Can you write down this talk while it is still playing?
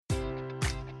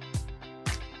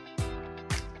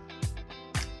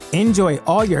Enjoy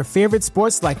all your favorite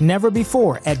sports like never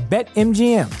before at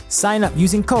BetMGM. Sign up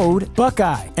using code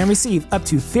Buckeye and receive up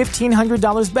to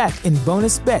 $1,500 back in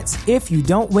bonus bets if you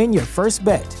don't win your first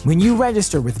bet. When you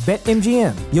register with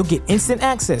BetMGM, you'll get instant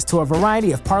access to a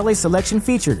variety of parlay selection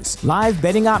features, live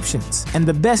betting options, and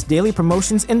the best daily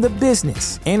promotions in the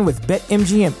business. And with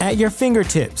BetMGM at your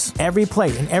fingertips, every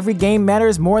play and every game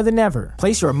matters more than ever.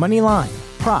 Place your money line,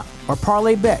 prop, or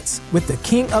parlay bets with the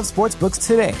king of sportsbooks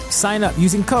today. Sign up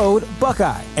using code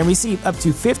Buckeye and receive up to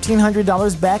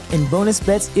 $1,500 back in bonus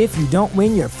bets if you don't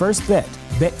win your first bet.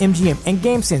 BetMGM and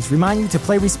GameSense remind you to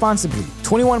play responsibly.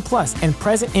 21 plus and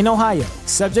present in Ohio,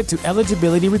 subject to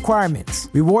eligibility requirements.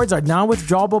 Rewards are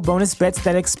non-withdrawable bonus bets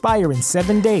that expire in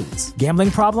 7 days. Gambling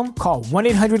problem? Call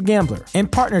 1-800-GAMBLER. In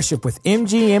partnership with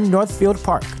MGM Northfield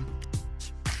Park.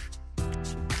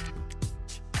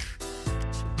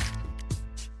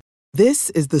 This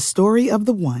is the story of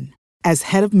the one. As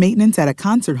head of maintenance at a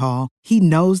concert hall, he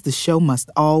knows the show must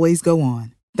always go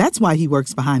on. That's why he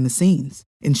works behind the scenes,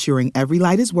 ensuring every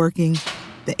light is working,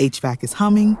 the HVAC is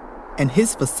humming, and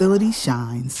his facility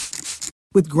shines.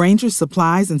 With Grainger's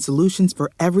supplies and solutions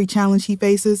for every challenge he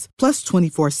faces, plus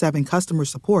 24/7 customer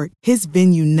support, his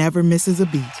venue never misses a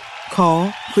beat. Call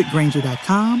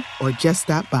quickgrainger.com or just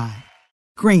stop by.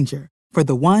 Grainger, for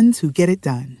the ones who get it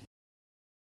done.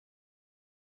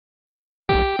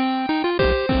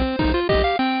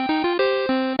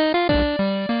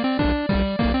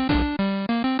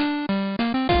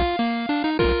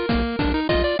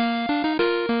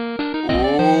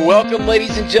 Welcome,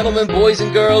 ladies and gentlemen, boys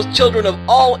and girls, children of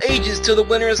all ages, to the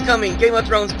Winter is Coming Game of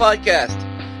Thrones podcast.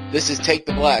 This is Take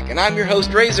the Black, and I'm your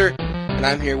host, Razor, and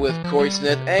I'm here with Corey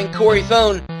Smith and Corey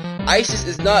Thone. Isis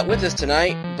is not with us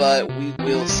tonight, but we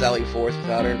will sally forth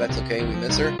without her. That's okay, we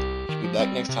miss her. She'll be back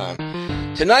next time.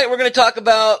 Tonight we're going to talk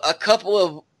about a couple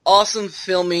of awesome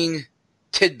filming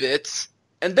tidbits,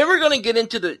 and then we're going to get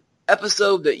into the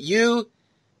episode that you,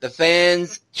 the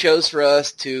fans, chose for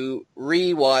us to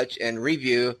rewatch and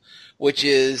review, which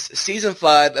is Season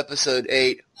 5, Episode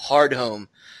 8, Hard Home.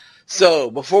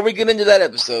 So, before we get into that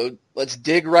episode, let's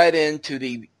dig right into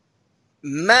the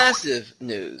massive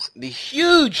news, the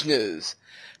huge news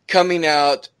coming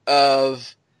out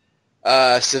of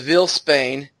Seville,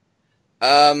 Spain.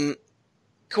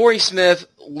 Corey Smith,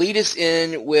 lead us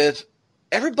in with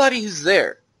everybody who's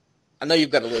there. I know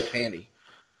you've got a list handy.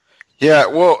 Yeah,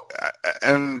 well,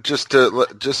 and just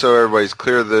so everybody's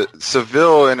clear, the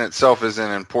Seville in itself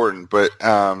isn't important, but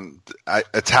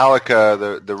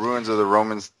Italica, the ruins of the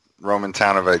Roman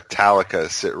town of Italica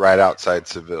sit right outside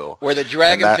Seville, where the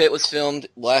Dragon Pit was filmed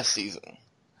last season.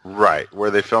 Right,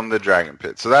 where they filmed the Dragon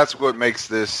Pit. So that's what makes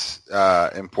this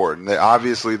important.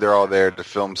 Obviously, they're all there to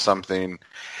film something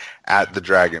at the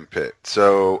Dragon Pit.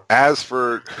 So as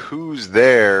for who's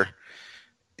there,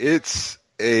 it's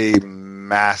a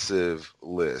massive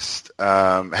list,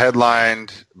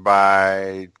 headlined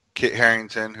by Kit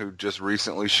Harington, who just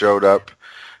recently showed up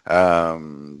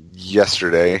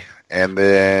yesterday, and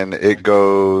then it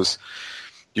goes,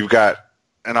 you've got,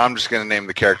 and I'm just going to name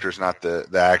the characters, not the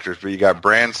actors, but you got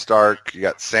Bran Stark, you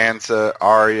got Sansa,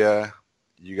 Arya,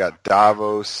 you got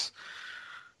Davos,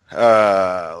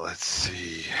 let's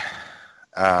see,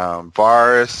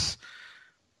 Varys,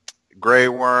 Grey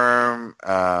Worm,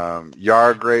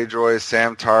 Yara Greyjoy,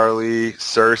 Sam Tarly,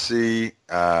 Cersei,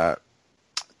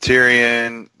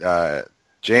 Tyrion,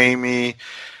 Jaime,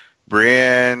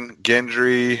 Brienne,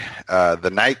 Gendry,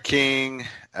 the Night King,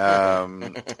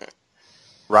 Robin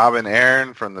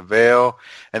Arryn from The Vale,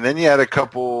 and then you had a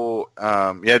couple,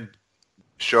 you had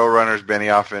showrunners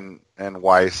Benioff and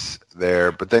Weiss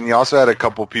there, but then you also had a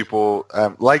couple people,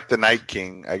 like the Night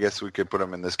King, I guess we could put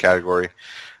him in this category,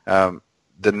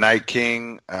 the Night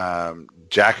King,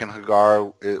 Jaqen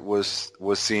H'ghar it was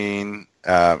seen,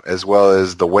 as well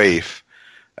as the Waif,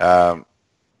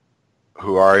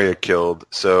 who Arya killed.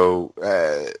 So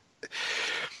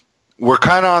we're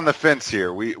kind of on the fence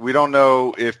here. We don't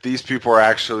know if these people are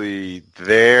actually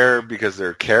there because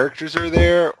their characters are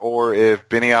there, or if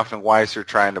Benioff and Weiss are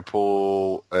trying to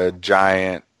pull a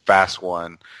giant fast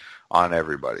one on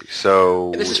everybody.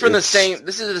 So and this is from the same.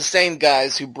 This is the same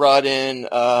guys who brought in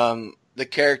the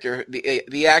character,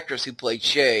 the actress who played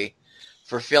Shay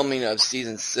for filming of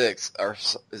season 6,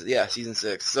 season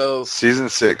 6. So season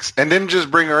 6, and didn't just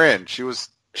bring her in. She was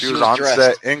on dressed.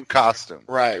 Set in costume.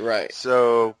 Right.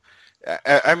 So,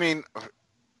 I mean,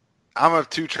 I'm of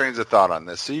two trains of thought on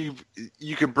this. So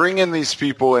you can bring in these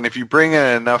people, and if you bring in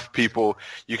enough people,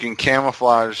 you can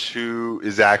camouflage who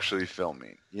is actually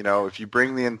filming. You know, if you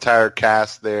bring the entire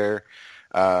cast there,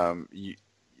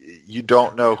 you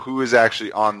don't know who is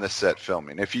actually on the set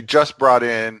filming. If you just brought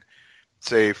in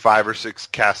say 5 or 6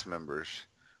 cast members,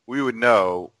 we would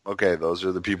know, okay, those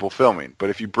are the people filming. But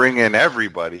if you bring in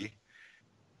everybody,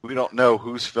 we don't know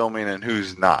who's filming and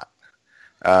who's not.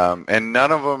 And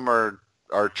none of them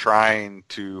are trying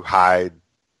to hide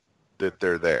that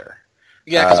they're there.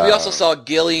 Yeah, because we also saw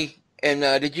Gilly, and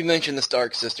did you mention the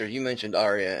Stark sisters? You mentioned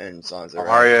Arya and Sansa, right?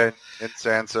 Arya and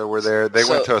Sansa were there. They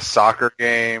went to a soccer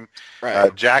game.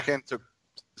 Right.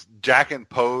 Jaqen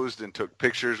posed and took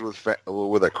pictures with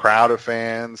a crowd of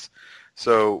fans.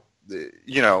 So,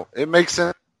 it makes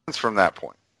sense from that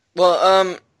point.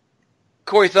 Well,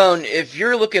 Corey Thone, if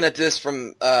you're looking at this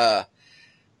from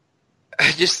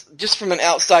just from an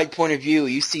outside point of view,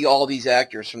 you see all these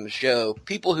actors from the show,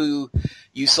 people who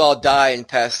you saw die in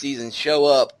past seasons, show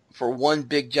up for one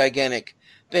big gigantic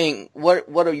thing. What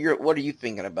are you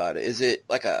thinking about it? Is it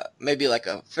maybe like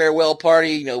a farewell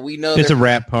party? We know it's a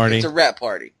rap party. It's a rap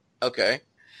party. Okay,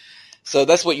 so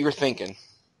that's what you were thinking.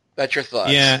 That's your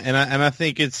thoughts. Yeah, and I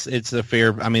think it's a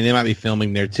fair. I mean, they might be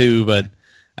filming there too, but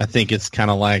I think it's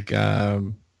kind of like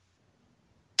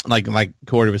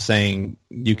Corey was saying,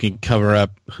 you can cover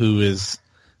up who is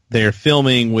there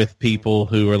filming with people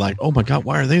who are like, oh my God,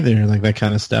 why are they there? Like that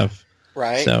kind of stuff.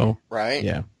 Right. So right.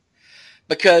 Yeah.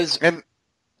 Because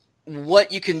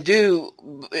what you can do,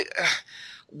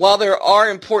 while there are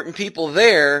important people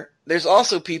there, there's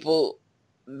also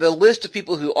the list of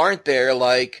people who aren't there,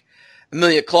 like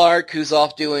Emilia Clarke, who's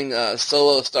off doing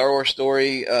solo Star Wars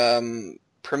story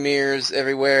premieres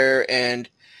everywhere, and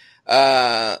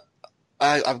I've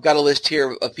got a list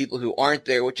here of people who aren't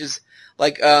there, which is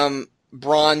like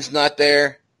Braun's not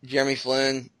there, Jeremy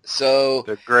Flynn. So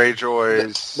the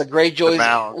Greyjoys, the Greyjoys.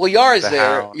 Well, Yara's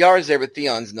there. Hound. Yara's there, but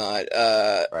Theon's not.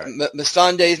 Right.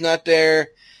 Missandei's not there.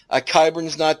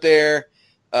 Qyburn's not there.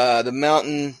 The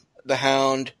Mountain, the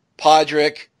Hound,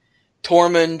 Podrick,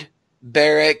 Tormund,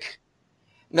 Beric.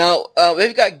 Now,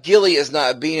 they've got Gilly as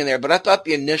not being there, but I thought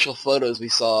the initial photos we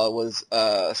saw was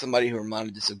somebody who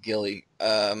reminded us of Gilly.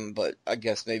 But I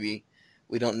guess maybe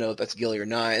we don't know if that's Gilly or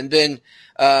not. And then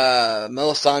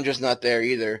Melisandre's not there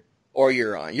either, or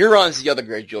Euron. Euron's the other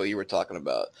Greyjoy you were talking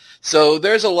about. So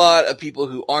there's a lot of people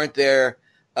who aren't there.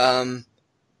 And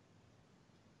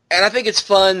I think it's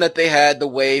fun that they had the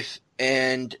Waif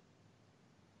and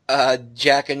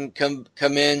Jaqen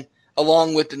come in,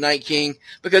 along with the Night King,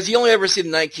 because you only ever see the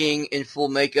Night King in full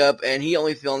makeup, and he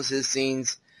only films his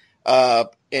scenes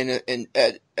at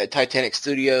Titanic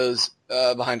Studios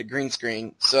behind a green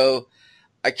screen. So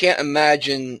I can't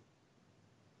imagine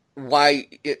why,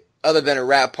 other than a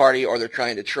rap party or they're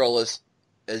trying to troll us,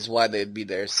 is why they'd be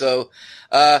there. So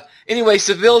anyway,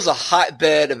 Seville's a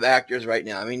hotbed of actors right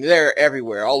now. I mean, they're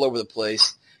everywhere, all over the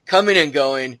place, coming and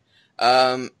going.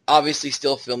 Obviously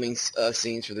still filming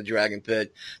scenes for the Dragon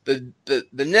Pit. The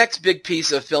next big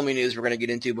piece of filming news we're going to get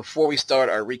into before we start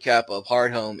our recap of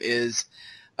Hardhome is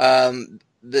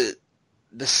the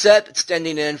set that's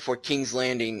standing in for King's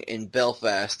Landing in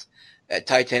Belfast at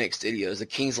Titanic Studios, the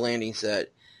King's Landing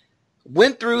set,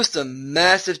 went through some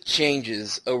massive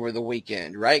changes over the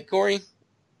weekend, right, Corey?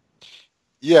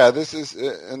 Yeah, this is,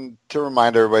 and to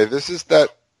remind everybody, this is the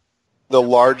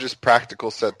largest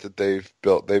practical set that they've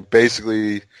built. They've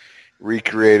basically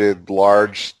recreated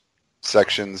large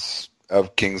sections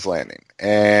of King's Landing,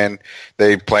 and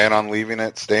they plan on leaving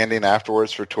it standing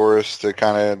afterwards for tourists to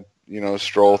kind of,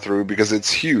 stroll through, because it's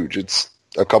huge. It's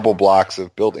a couple blocks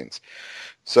of buildings.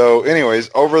 So anyways,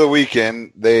 over the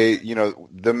weekend,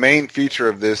 the main feature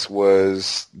of this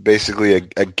was basically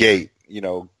a gate,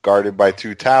 guarded by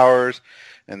 2 towers.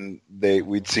 And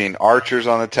we'd seen archers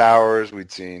on the towers.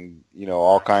 We'd seen,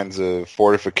 all kinds of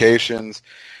fortifications.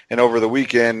 And over the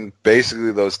weekend,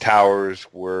 basically those towers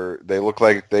they looked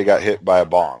like they got hit by a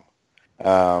bomb.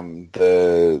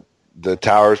 The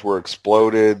towers were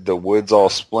exploded. The wood's all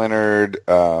splintered.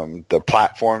 The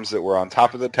platforms that were on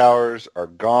top of the towers are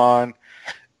gone.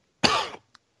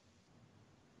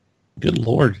 Good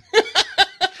Lord.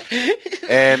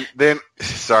 And then,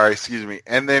 excuse me.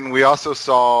 And then we also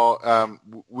saw,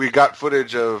 we got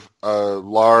footage of a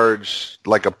large,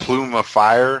 like a plume of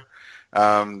fire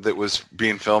that was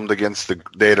being filmed against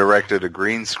they had erected a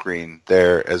green screen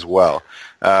there as well.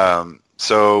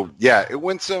 So yeah, it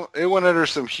went under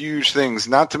some huge things.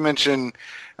 Not to mention,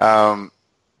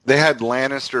 they had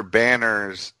Lannister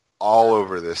banners all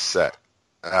over this set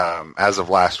as of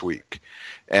last week,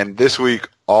 and this week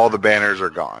all the banners are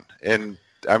gone. And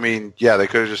I mean, yeah, they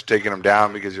could have just taken them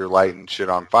down because you're lighting shit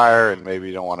on fire, and maybe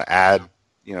you don't want to add,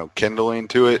 kindling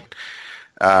to it.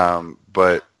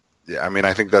 But yeah, I mean,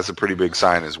 I think that's a pretty big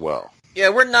sign as well. Yeah,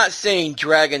 we're not saying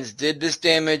dragons did this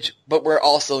damage, but we're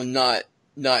also not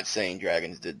saying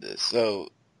dragons did this. So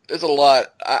there's a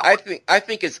lot. I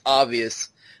think it's obvious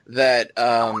that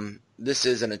this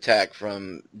is an attack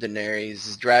from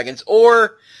Daenerys' dragons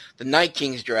or the Night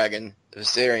King's dragon,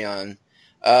 Viserion.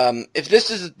 If this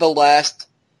is the last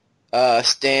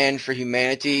stand for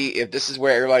humanity, if this is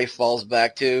where everybody falls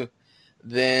back to,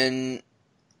 then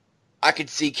I could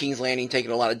see King's Landing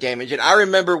taking a lot of damage. And I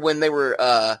remember when they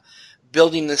were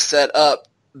building this set up,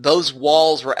 those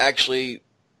walls were actually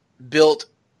built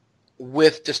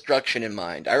with destruction in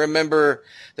mind. I remember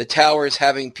the towers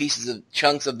having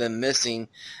chunks of them missing,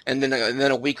 and then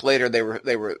a week later they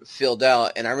were filled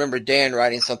out. And I remember Dan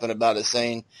writing something about it,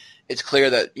 saying it's clear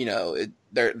that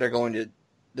they're going to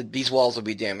these walls will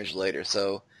be damaged later.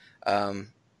 So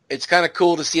it's kind of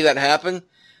cool to see that happen.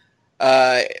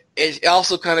 It's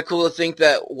also kind of cool to think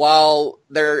that while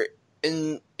they're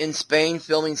in Spain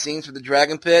filming scenes for the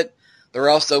Dragon Pit, they're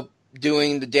also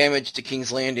doing the damage to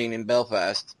King's Landing in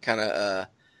Belfast kind of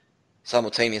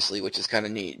simultaneously, which is kind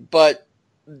of neat. But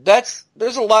there's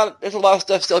a lot of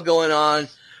stuff still going on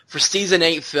for season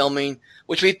 8 filming,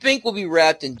 which we think will be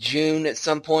wrapped in June at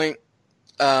some point.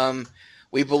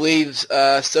 We believe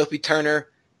Sophie Turner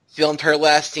filmed her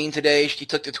last scene today. She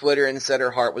took to Twitter and said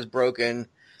her heart was broken,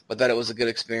 but that it was a good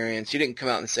experience. She didn't come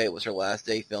out and say it was her last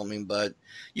day filming, but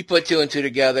you put 2 and 2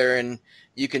 together, and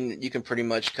you can pretty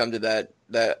much come to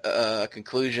that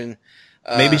conclusion.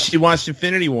 Maybe she watched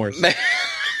Infinity Wars.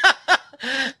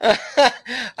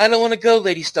 I don't want to go,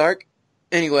 Lady Stark.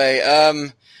 Anyway,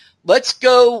 let's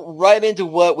go right into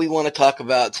what we want to talk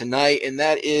about tonight, and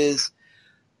that is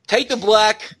Take the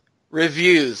Black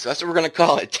Reviews. That's what we're going to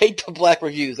call it. Take the Black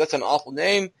Reviews. That's an awful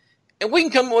name, and we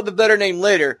can come up with a better name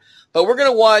later. But we're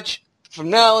going to watch, from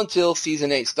now until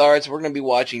Season 8 starts, we're going to be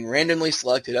watching randomly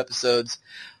selected episodes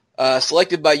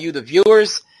selected by you, the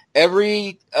viewers.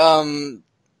 Every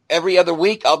other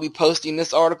week, I'll be posting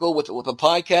this article with a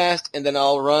podcast, and then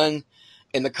I'll run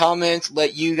in the comments,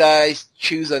 let you guys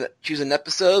choose an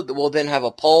episode that will then have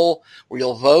a poll where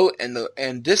you'll vote,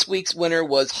 and this week's winner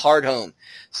was Hard Home.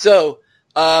 So,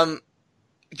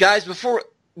 guys, before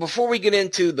we get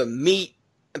into the meat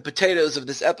and potatoes of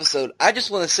this episode, I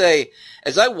just want to say,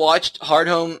 as I watched Hard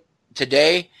Home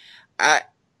today, I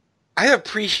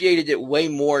appreciated it way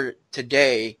more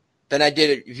today than I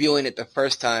did viewing it the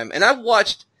first time. And I've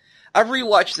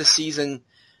rewatched the season.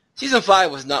 Season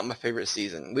 5 was not my favorite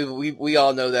season. We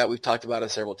all know that. We've talked about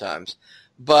it several times.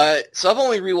 So I've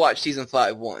only rewatched Season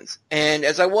 5 once. And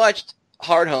as I watched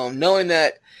Hard Home, knowing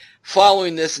that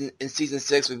following this in Season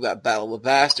 6, we've got Battle of the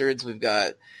Bastards, we've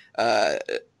got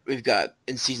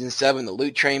in Season 7 the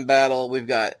Loot Train battle, we've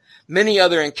got many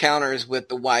other encounters with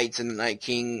the Whites and the Night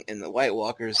King and the White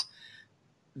Walkers.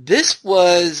 There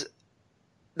was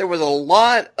a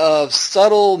lot of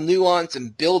subtle nuance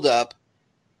and build-up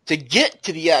to get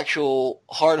to the actual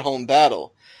Hard Home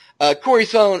battle. Corey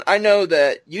Thone, I know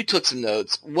that you took some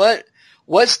notes.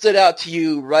 What stood out to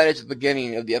you right at the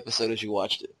beginning of the episode as you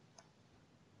watched it?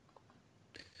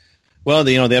 Well,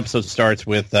 the episode starts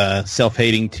with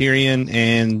self-hating Tyrion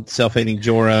and self-hating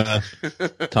Jorah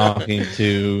talking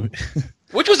to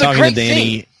which was a great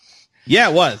scene. Yeah,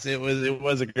 it was. It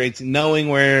was a great scene. Knowing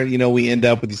where we end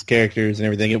up with these characters and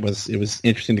everything, it was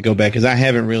interesting to go back because I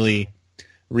haven't really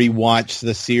rewatched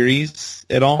the series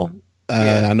at all.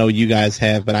 I know you guys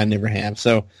have, but I never have.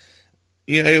 So,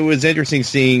 it was interesting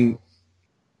seeing,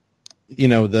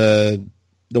 the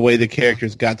way the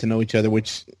characters got to know each other,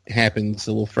 which happens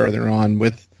a little further on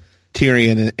with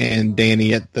Tyrion and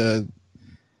Dany at the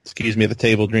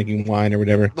table drinking wine or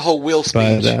whatever. The whole will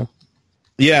speech. But,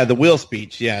 the will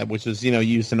speech, which was,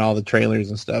 used in all the trailers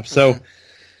and stuff. So,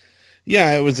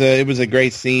 it was a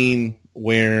great scene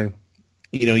where,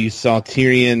 you saw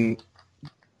Tyrion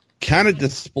kind of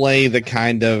display the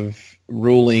kind of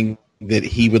ruling that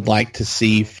he would like to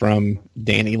see from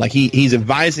Dany. Like he's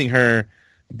advising her,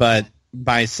 but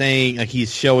by saying,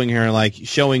 he's showing her,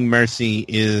 showing mercy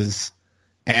is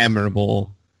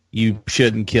admirable. You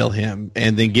shouldn't kill him,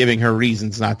 and then giving her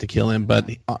reasons not to kill him. But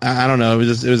I don't know. It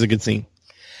was a good scene.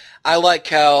 I like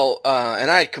how,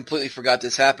 and I completely forgot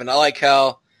this happened. I like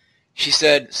how she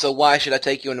said, "So why should I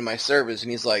take you into my service?" And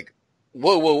he's like,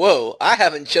 "Whoa, whoa, whoa! I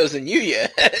haven't chosen you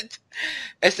yet."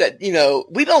 I said,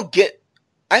 we don't get.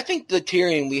 I think the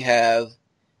Tyrion we have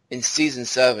in season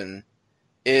 7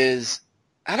 is.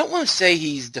 I don't want to say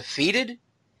he's defeated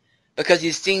because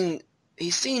he's seen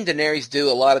Daenerys do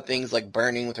a lot of things like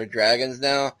burning with her dragons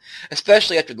now,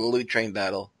 especially after the Loot Train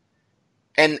battle,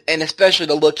 and especially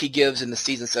the look he gives in the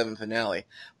season 7 finale.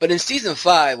 But in season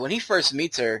 5, when he first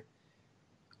meets her,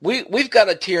 we've got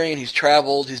a Tyrion who's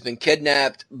traveled, who's been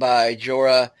kidnapped by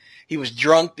Jorah. He was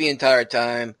drunk the entire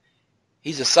time.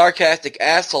 He's a sarcastic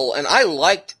asshole, and I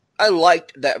liked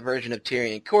that version of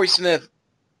Tyrion. Corey Smith,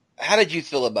 how did you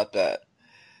feel about that?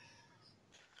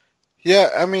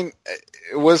 Yeah, I mean,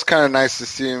 it was kind of nice to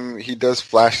see him. He does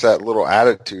flash that little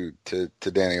attitude to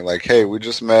Dany, like, hey, we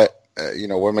just met.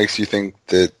 What makes you think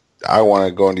that I want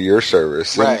to go into your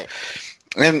service? Right.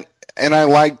 And I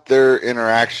liked their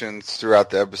interactions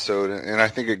throughout the episode, and I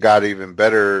think it got even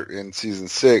better in season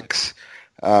 6.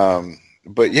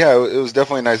 But yeah, it was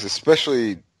definitely nice,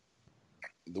 especially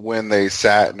when they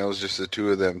sat and it was just the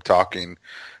two of them talking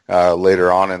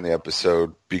later on in the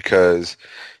episode, because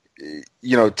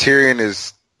Tyrion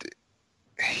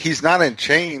he's not in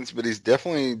chains, but he's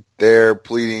definitely there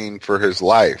pleading for his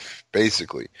life,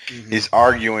 basically. Mm-hmm. He's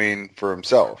arguing for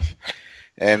himself.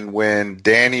 And when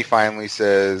Dany finally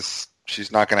says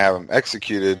she's not going to have him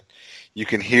executed, you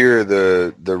can hear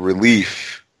the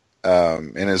relief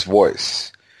in his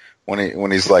voice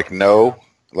when he's like, no,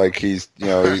 like he's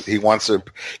he wants to.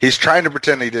 He's trying to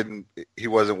pretend he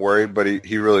wasn't worried, but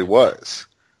he really was.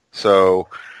 So,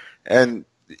 and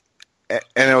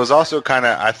it was also kind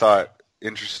of, I thought,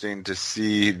 interesting to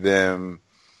see them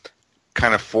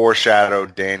kind of foreshadow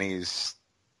Dany's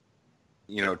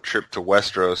trip to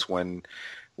Westeros when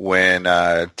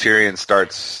Tyrion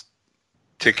starts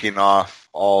ticking off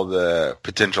all the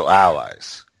potential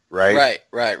allies, right?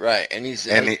 Right. And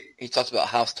he talks about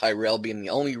House Tyrell being the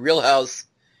only real house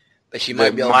that she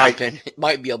might be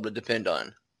able to depend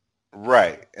on.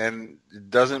 Right, and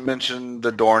doesn't mention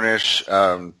the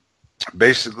Dornish.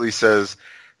 Basically says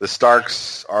the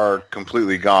Starks are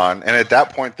completely gone, and at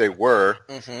that point they were,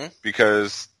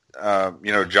 because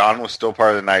Jon was still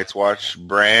part of the Night's Watch.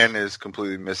 Bran is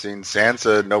completely missing.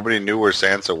 Sansa, nobody knew where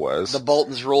Sansa was. The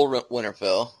Boltons rule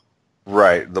Winterfell.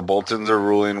 Right, the Boltons are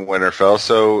ruling Winterfell.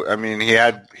 So I mean, he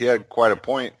had quite a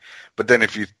point. But then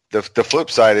the flip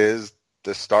side is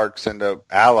the Starks end up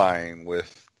allying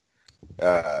with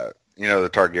the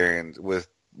Targaryens with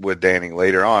Dany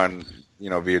later on,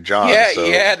 via Jon.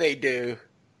 Yeah, they do.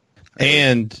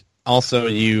 And also,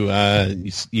 you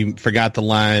forgot the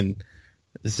line.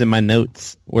 This is in my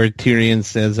notes where Tyrion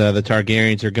says the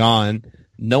Targaryens are gone.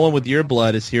 No one with your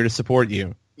blood is here to support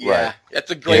you. Yeah, right. That's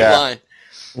a great line.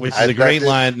 Which is a great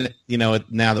line.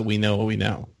 Now that we know what we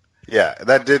know. Yeah,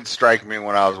 that did strike me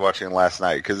when I was watching last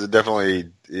night, because it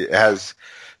has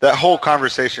that whole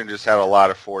conversation just had a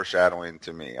lot of foreshadowing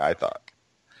to me, I thought.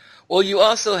 Well, you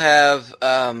also have.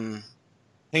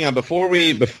 Hang on, before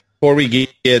we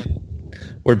get,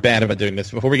 we're bad about doing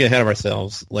this. Before we get ahead of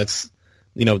ourselves, let's,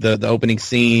 the opening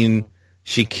scene,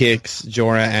 she kicks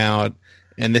Jorah out,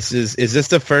 and is this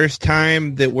the first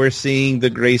time that we're seeing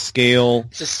the grayscale?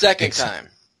 It's the second time.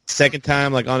 Second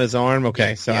time, like on his arm.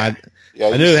 Okay, so yeah.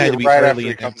 I knew it had to be right early. After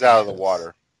he comes out of the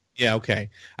water. Yeah, okay.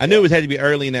 I knew it had to be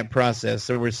early in that process,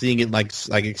 so we're seeing it like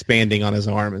expanding on his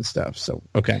arm and stuff. So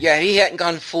okay. Yeah, he hadn't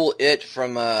gone full it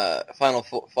from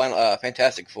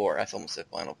Fantastic Four. I almost said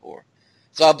Final Four.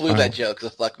 So I blew that joke, so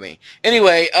fuck me.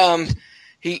 Anyway,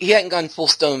 he hadn't gone full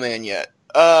Stone Man yet.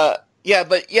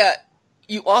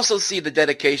 You also see the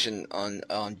dedication on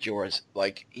Jorah's.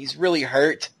 Like, he's really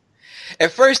hurt.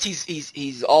 At first,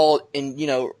 he's all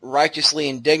righteously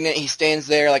indignant. He stands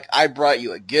there like, I brought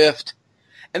you a gift.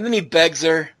 And then he begs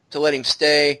her to let him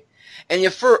stay.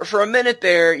 And for a minute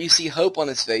there, you see hope on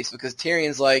his face, because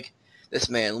Tyrion's like, this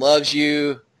man loves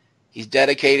you. He's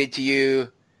dedicated to you.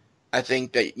 I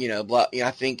think that,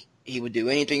 I think he would do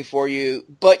anything for you,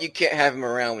 but you can't have him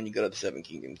around when you go to the Seven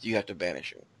Kingdoms. You have to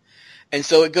banish him. And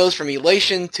so it goes from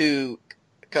elation to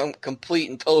complete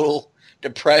and total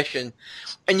depression.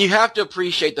 And you have to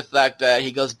appreciate the fact that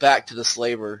he goes back to the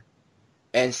slaver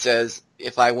and says,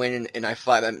 if I win and I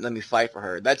fight, let me fight for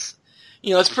her. That's,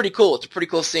 it's pretty cool. It's a pretty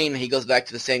cool scene. He goes back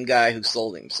to the same guy who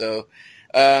sold him. So,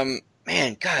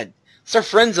 man, God, Sir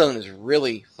Friendzone is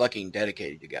really fucking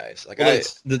dedicated, you guys. Like,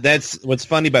 that's what's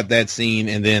funny about that scene,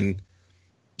 and then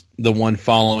the one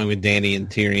following with Dany and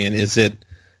Tyrion is that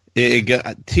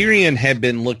Tyrion had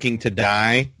been looking to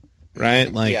die,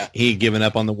 right? Like, he had given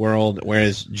up on the world,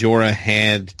 whereas Jorah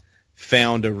had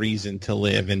found a reason to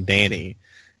live in Dany.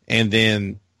 And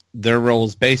then their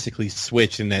roles basically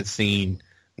switch in that scene,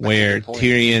 where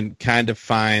Tyrion kind of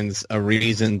finds a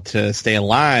reason to stay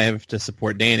alive to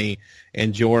support Dany,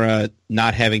 and Jorah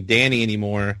not having Dany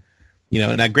anymore.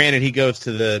 Now granted, he goes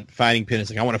to the fighting pit and is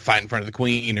like, I want to fight in front of the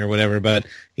queen or whatever, but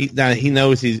he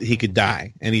knows he could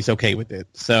die, and he's okay with it.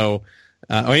 So,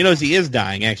 or he knows he is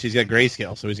dying, actually. He's got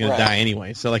grayscale, so he's going to die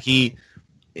anyway. So, like,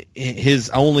 his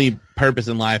only purpose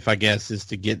in life, I guess, is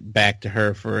to get back to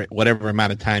her for whatever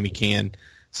amount of time he can.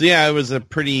 So, yeah, it was a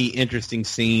pretty interesting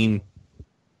scene,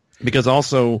 because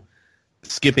also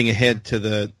skipping ahead to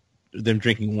the them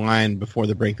drinking wine before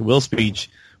the break the will speech,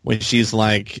 when she's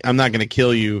like, "I'm not going to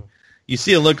kill you," you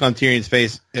see a look on Tyrion's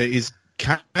face. He's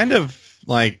kind of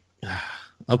like,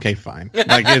 okay, fine.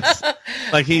 Like it's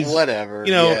like he's whatever.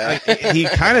 Like, he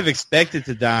kind of expected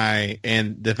to die,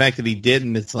 and the fact that he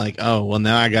didn't, it's like, oh well,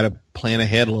 now I got to plan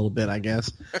ahead a little bit, I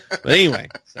guess. But anyway,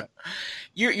 so.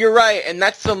 You're right, and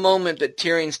that's the moment that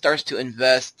Tyrion starts to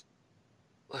invest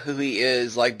who he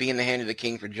is, like being the hand of the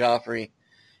king for Joffrey.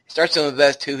 He starts to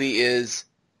invest who he is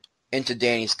into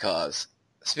Dany's cause.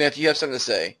 Smith, you have something to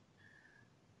say?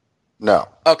 No.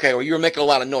 Okay, well, you were making a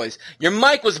lot of noise. Your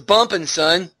mic was bumping,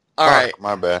 son. All right.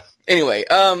 My bad. Anyway,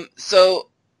 so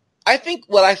I think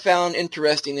what I found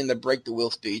interesting in the Break the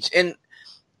Will speech, and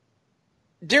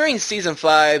during Season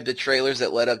 5, the trailers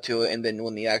that led up to it, and then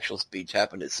when the actual speech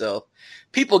happened itself,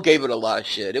 people gave it a lot of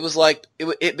shit. It was like,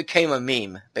 it became a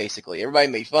meme, basically. Everybody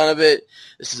made fun of it.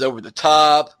 This is over the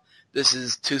top. This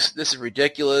is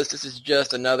ridiculous. This is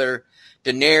just another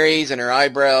Daenerys and her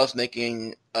eyebrows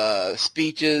making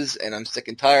speeches, and I'm sick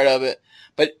and tired of it.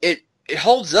 But it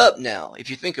holds up now,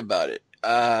 if you think about it.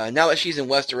 Now that she's in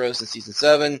Westeros in Season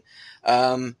 7,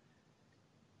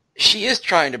 she is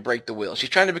trying to break the will. She's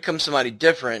trying to become somebody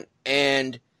different,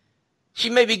 and she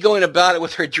may be going about it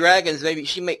with her dragons. Maybe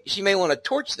she may want to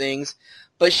torch things,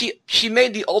 but she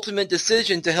made the ultimate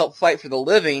decision to help fight for the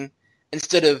living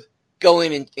instead of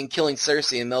going and killing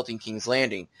Cersei and melting King's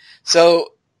Landing.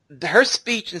 So her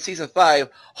speech in Season 5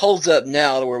 holds up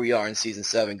now to where we are in Season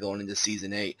 7 going into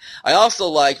Season 8. I also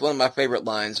liked, one of my favorite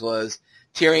lines was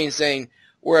Tyrion saying,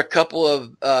 we're a couple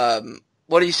of,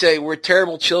 what do you say, we're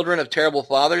terrible children of terrible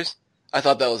fathers? I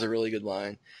thought that was a really good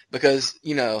line. Because,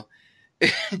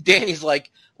 Dany's like,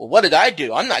 well, what did I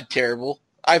do? I'm not terrible.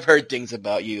 I've heard things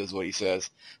about you, is what he says.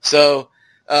 So,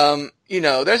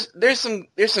 there's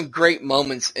some great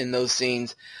moments in those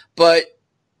scenes, but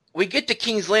we get to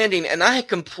King's Landing, and I had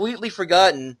completely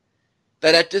forgotten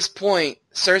that at this point,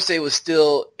 Cersei was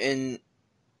still in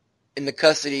the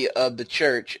custody of the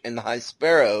church and the High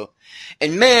Sparrow.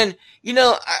 And man,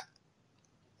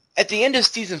 at the end of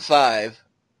Season 5,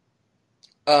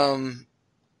 when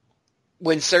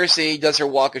Cersei does her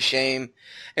walk of shame,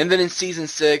 and then in Season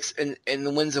 6, in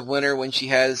the Winds of Winter, when she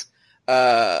has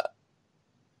what's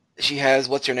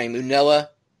her name, Unella,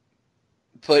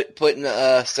 put in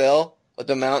a cell with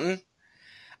the mountain.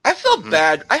 I felt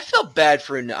bad. I felt bad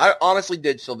for Unella. I honestly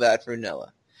did feel bad for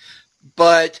Unella.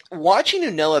 But watching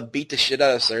Unella beat the shit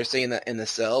out of Cersei in the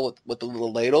cell with the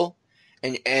little ladle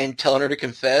and telling her to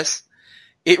confess,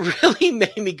 it really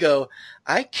made me go,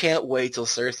 I can't wait till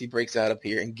Cersei breaks out up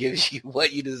here and gives you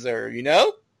what you deserve,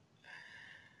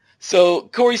 So,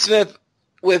 Corey Smith,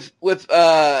 with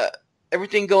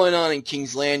everything going on in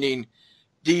King's Landing,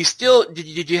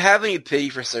 did you have any pity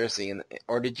for Cersei,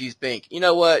 or did you think, you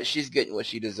know what, she's getting what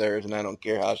she deserves and I don't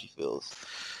care how she feels?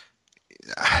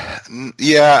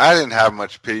 Yeah, I didn't have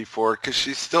much pity for her because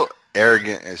she's still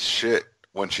arrogant as shit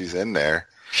when she's in there.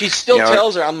 She still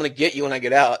tells her, I'm going to get you when I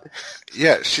get out.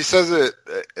 Yeah, she says it,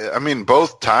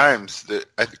 both times,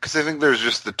 because I think there's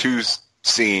just the two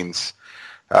scenes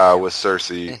with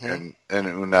Cersei and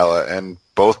Unella, and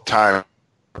both times,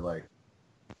 like,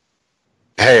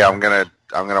 hey, I'm gonna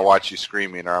watch you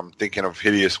screaming, or I'm thinking of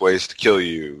hideous ways to kill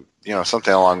you,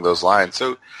 something along those lines.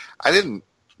 So I didn't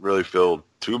really feel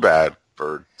too bad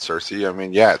for Cersei. I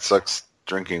mean, yeah, it sucks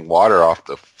drinking water off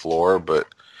the floor, but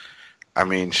I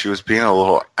mean, she was being a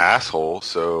little asshole,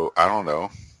 so I don't know.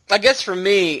 I guess for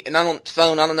me, and I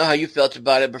don't know how you felt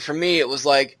about it, but for me it was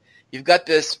like, you've got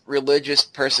this religious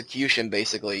persecution,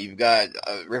 basically. You've got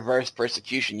reverse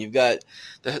persecution. You've got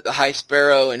the High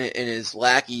Sparrow and his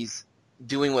lackeys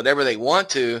doing whatever they want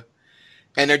to,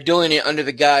 and they're doing it under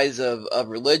the guise of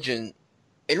religion.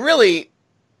 And really,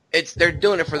 they're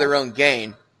doing it for their own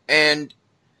gain. And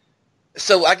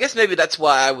so I guess maybe that's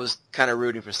why I was kind of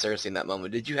rooting for Cersei in that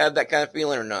moment. Did you have that kind of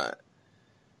feeling or not?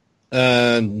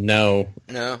 No.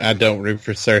 No? I don't root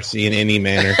for Cersei in any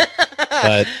manner.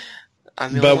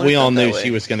 But we all knew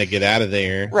she was going to get out of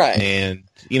there. Right. And,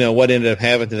 what ended up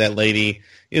happening to that lady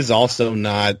is also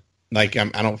not, like,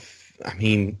 I'm not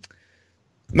going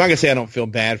to say I don't feel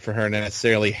bad for her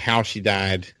necessarily how she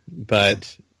died,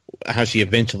 but how she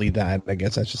eventually died, I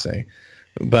guess I should say.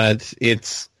 But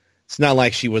it's not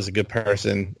like she was a good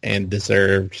person and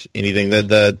deserved anything.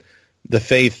 The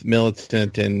faith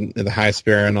militant and the High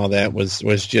Sparrow and all that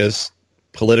was just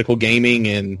political gaming,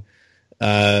 and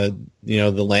the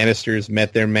Lannisters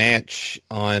met their match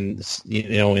on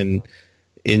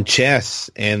in chess,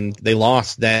 and they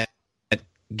lost that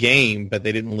game, but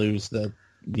they didn't lose the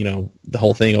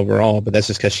whole thing overall. But that's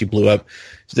just because she blew up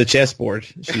the chessboard.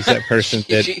 She's that person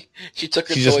that she took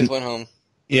her toys, went home.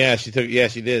 Yeah, she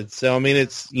did. So I mean,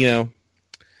 it's they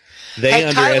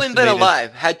Had Tywin been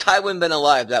underestimated.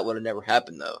 alive, that would have never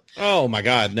happened, though. Oh my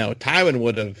God, no! Tywin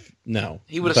would have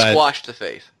He would have squashed the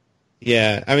Faith.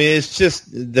 Yeah, I mean, it's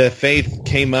just the Faith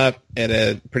came up at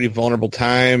a pretty vulnerable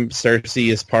time.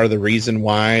 Cersei is part of the reason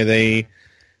why they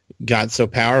got so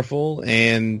powerful,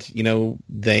 and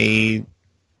they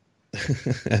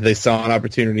they saw an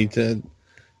opportunity to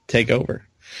take over.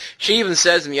 She even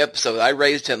says in the episode, "I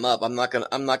raised him up. I'm not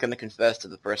gonna confess to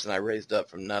the person I raised up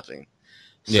from nothing."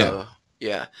 So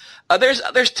yeah.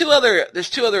 There's two other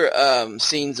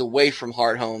scenes away from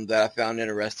Hardhome that I found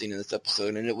interesting in this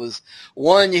episode, and it was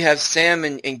one, you have Sam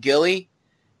and Gilly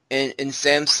in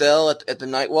Sam's cell at the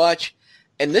Night Watch,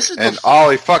 and this is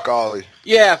Ollie, fuck Ollie.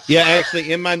 Yeah.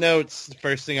 Actually, in my notes, the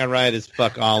first thing I write is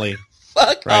 "fuck Ollie."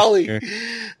 Fuck right Ollie. Here.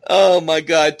 Oh my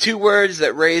God. 2 words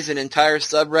that raise an entire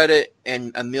subreddit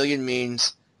and a million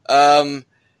memes.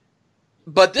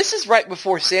 But this is right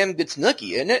before Sam gets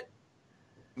nookie, isn't it?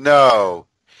 No.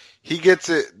 He gets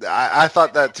it. I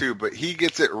thought that too, but he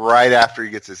gets it right after he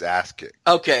gets his ass kicked.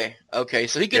 Okay.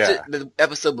 So he gets it the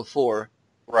episode before.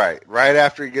 Right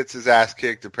after he gets his ass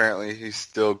kicked. Apparently, he's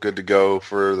still good to go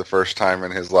for the first time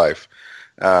in his life.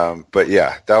 But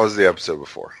yeah, that was the episode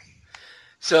before.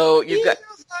 So you've got.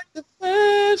 Like the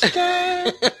first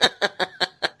time.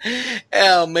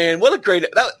 Oh man, what a great!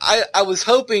 I was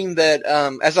hoping that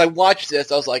as I watched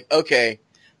this, I was like, okay,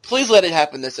 please let it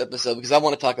happen this episode because I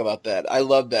want to talk about that. I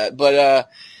love that, but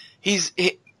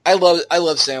I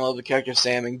love Sam. I love the character of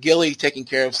Sam, and Gilly taking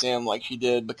care of Sam like she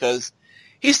did because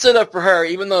he stood up for her,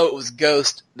 even though it was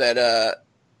Ghost that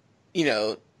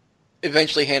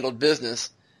eventually handled business.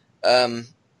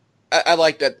 I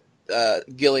like that.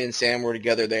 Gilly and Sam were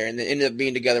together there, and they ended up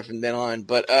being together from then on.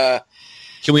 But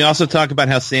can we also talk about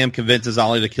how Sam convinces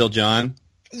Ollie to kill Jon?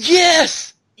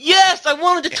 Yes, I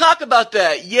wanted to talk about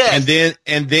that. Yes,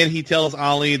 and then he tells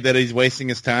Ollie that he's wasting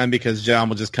his time because Jon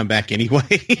will just come back anyway.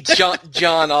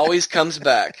 Jon always comes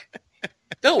back.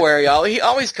 Don't worry, Ollie. He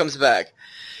always comes back.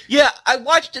 Yeah, I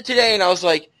watched it today, and I was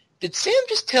like, did Sam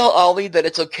just tell Ollie that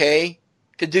it's okay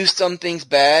to do some things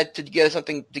bad to get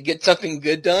something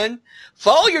good done?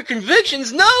 Follow your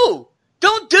convictions. No,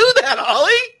 don't do that,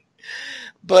 Ollie.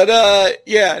 But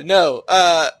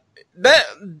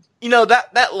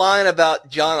that line about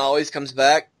Jon always comes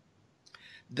back.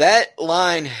 That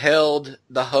line held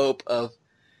the hope of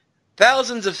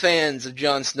thousands of fans of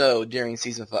Jon Snow during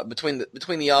season 5, between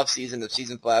the off season of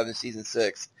season 5 and season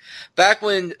 6. Back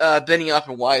when Benioff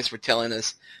and Weiss were telling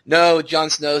us, no, Jon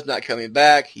Snow's not coming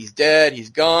back. He's dead. He's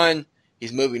gone.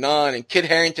 He's moving on. And Kit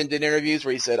Harington did interviews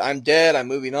where he said, I'm dead. I'm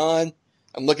moving on.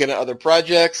 I'm looking at other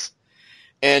projects.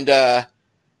 And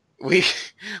we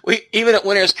even at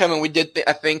Winter's Coming, we did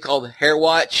a thing called Hair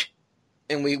Watch,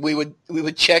 and we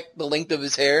would check the length of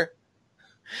his hair.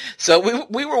 So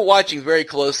we were watching very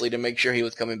closely to make sure he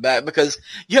was coming back, because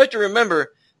you have to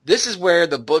remember, this is where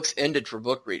the books ended for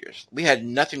book readers. We had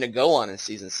nothing to go on in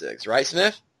season 6, right,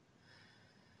 Smith?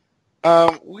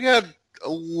 We had a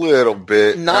little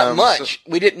bit. Not much.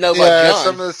 We didn't know about Jon.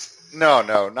 Some of this,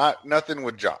 nothing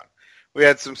with Jon. We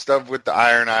had some stuff with the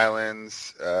Iron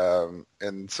Islands,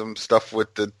 and some stuff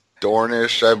with the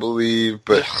Dornish, I believe,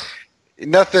 but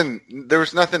nothing. There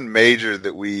was nothing major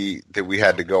that we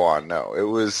had to go on.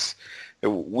 No,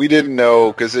 we didn't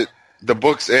know because the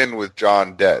books end with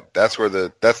Jon dead. That's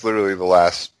literally the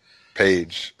last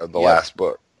page of the last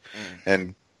book,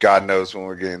 and God knows when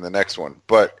we're getting the next one.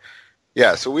 But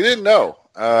yeah, so we didn't know.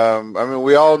 I mean,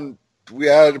 we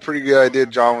had a pretty good idea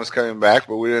Jon was coming back,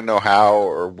 but we didn't know how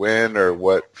or when or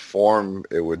what form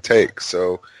it would take.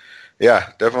 So,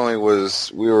 yeah, definitely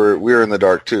we were in the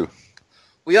dark too.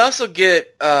 We also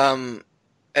get at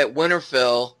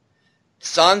Winterfell,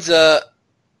 Sansa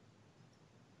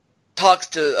talks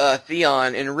to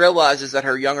Theon and realizes that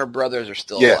her younger brothers are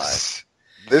still alive.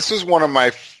 This is one of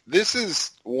my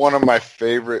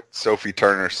favorite Sophie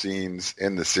Turner scenes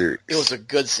in the series. It was a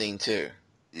good scene too.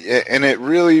 And it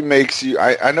really makes you.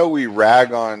 I know we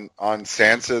rag on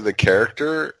Sansa the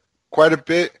character quite a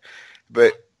bit,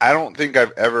 but I don't think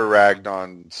I've ever ragged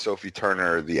on Sophie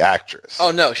Turner the actress.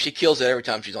 Oh no, she kills it every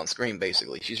time she's on screen.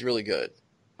 Basically, she's really good.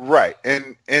 Right,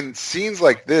 and scenes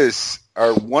like this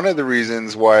are one of the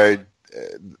reasons why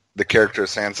the character of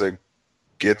Sansa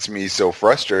gets me so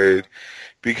frustrated,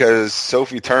 because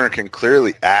Sophie Turner can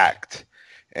clearly act.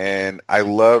 And I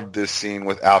love this scene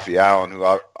with Alfie Allen,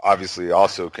 who obviously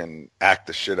also can act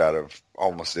the shit out of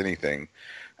almost anything.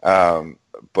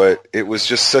 But it was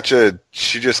just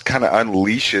she just kind of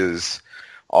unleashes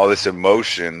all this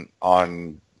emotion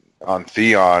on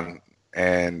Theon,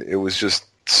 and it was just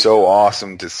so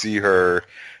awesome to see her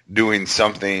doing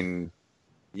something,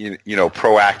 you know,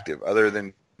 proactive other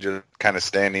than just kind of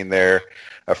standing there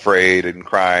afraid and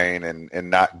crying and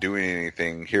not doing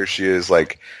anything. Here she is,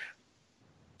 like,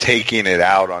 taking it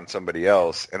out on somebody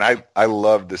else. And I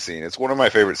love the scene. It's one of my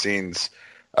favorite scenes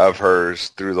of hers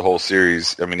through the whole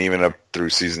series. I mean, even up through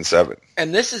season 7.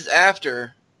 And this is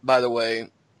after, by the way,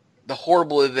 the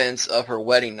horrible events of her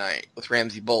wedding night with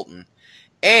Ramsay Bolton.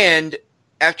 And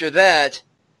after that,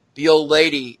 the old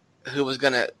lady who was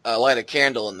going to light a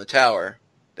candle in the tower,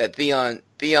 that Theon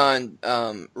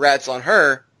rats on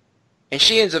her, and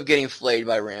she ends up getting flayed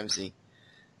by Ramsay.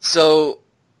 So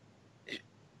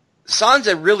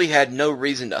Sansa really had no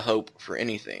reason to hope for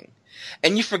anything.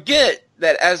 And you forget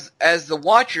that as the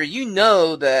watcher, you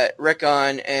know that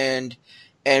Rickon and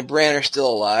Bran are still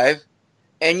alive,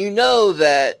 and you know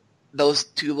that those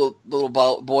two little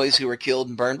boys who were killed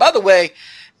and burned. By the way,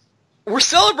 we're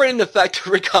celebrating the fact that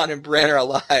Rickon and Bran are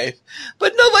alive,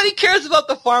 but nobody cares about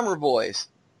the farmer boys.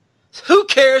 Who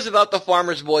cares about the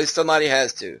farmer's boys? Somebody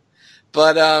has to.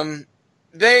 But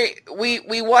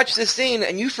we watch this scene,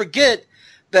 and you forget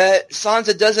that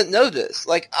Sansa doesn't know this.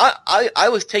 Like, I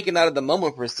was taken out of the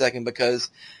moment for a second because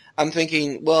I'm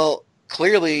thinking, well,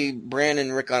 clearly Bran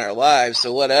and Rickon are alive,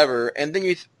 so whatever. And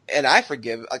then I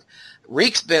forgive. Like,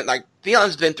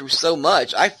 Theon's been through so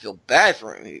much. I feel bad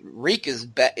for him. Reek is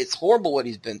bad. It's horrible what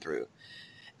he's been through.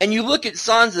 And you look at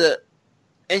Sansa,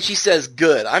 and she says,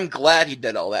 "Good. I'm glad he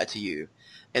did all that to you."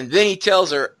 And then he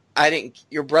tells her, I didn't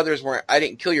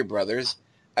kill your brothers.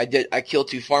 I killed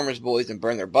 2 farmers' boys and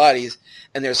burned their bodies."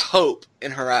 And there's hope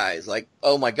in her eyes. Like,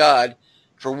 oh my God,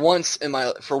 for once and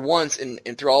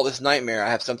through all this nightmare, I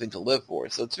have something to live for.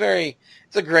 So it's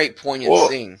a great poignant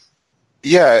scene.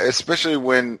 Yeah, especially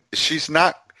when she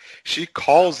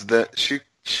calls them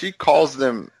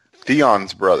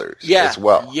Theon's brothers as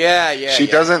well. Yeah. She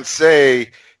doesn't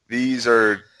say these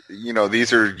were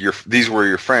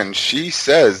your friends. She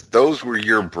says those were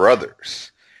your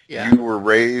brothers. Yeah. You were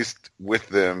raised with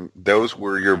them. Those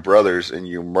were your brothers, and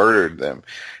you murdered them.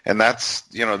 And that's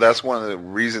one of the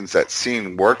reasons that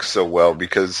scene works so well,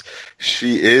 because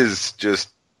she is just,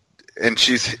 and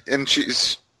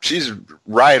she's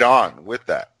right on with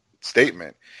that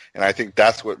statement. And I think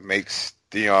that's what makes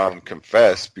Theon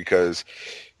confess, because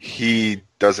he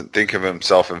doesn't think of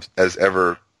himself as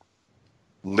ever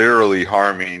literally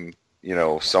harming,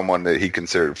 someone that he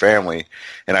considered family.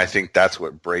 And I think that's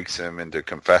what breaks him into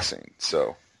confessing.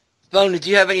 So, Bone, did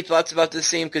you have any thoughts about this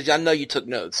scene? Because I know you took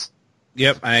notes.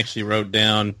 Yep, I actually wrote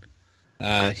down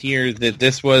here that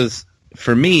this was,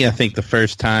 for me, I think the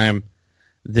first time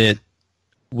that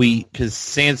because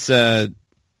Sansa,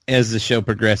 as the show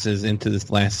progresses into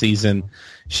this last season,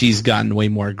 she's gotten way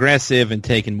more aggressive and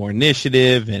taken more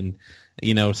initiative and,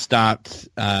 stopped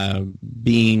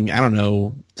being,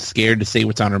 scared to say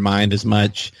what's on her mind as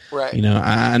much. Right.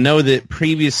 I know that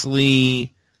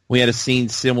previously we had a scene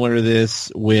similar to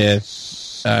this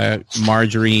with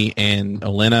Marjorie and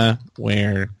Olenna,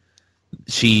 where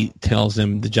she tells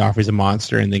him that Joffrey's a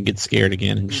monster and then gets scared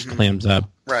again and just clams up.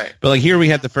 Right. But here we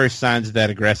have the first signs of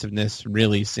that aggressiveness,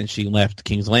 really, since she left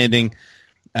King's Landing.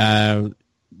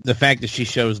 The fact that she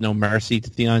shows no mercy to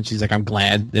Theon, she's like, "I'm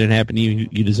glad that it happened to you.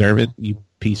 You deserve it, you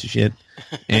piece of shit."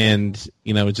 And,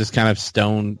 it just kind of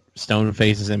stone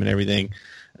faces him and everything.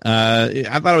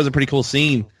 I thought it was a pretty cool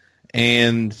scene.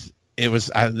 And it was.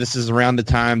 This is around the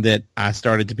time that I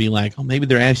started to be like, "Oh, maybe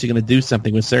they're actually going to do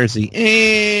something with Cersei."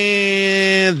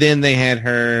 And then they had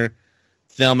her,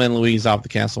 Thelma and Louise, off the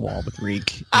castle wall with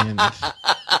Reek. And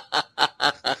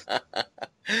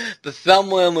the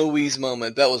Thelma and Louise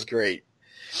moment, that was great.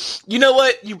 You know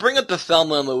what? You bring up the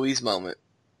Thelma and Louise moment,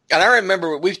 and I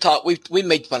remember we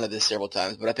made fun of this several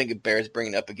times, but I think it bears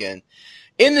bringing up again.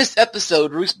 In this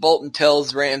episode, Roose Bolton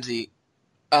tells Ramsay,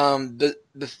 the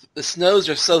snows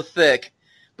are so thick,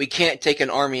 we can't take an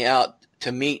army out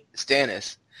to meet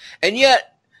Stannis. And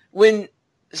yet, when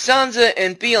Sansa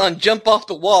and Theon jump off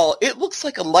the wall, it looks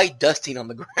like a light dusting on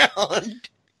the ground.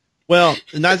 Well,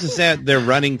 not just that, they're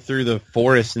running through the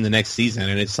forest in the next season,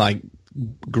 and it's like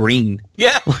green.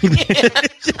 Yeah.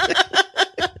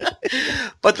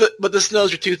 But the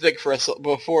snows are too thick for a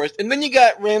forest. And then you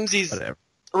got Ramsay's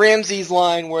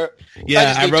line where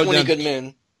I wrote 20 good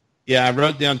men. Yeah, I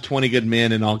wrote down 20 good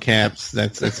men in all caps.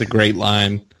 That's a great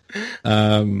line.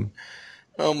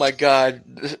 Oh my God!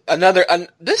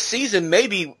 This season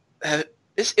maybe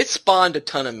it spawned a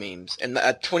ton of memes, and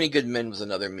 20 good men was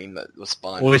another meme that was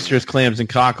spawned. Oysters, clams, and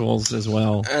cockles as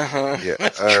well. Yeah,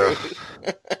 that's true.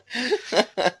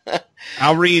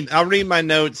 I'll read my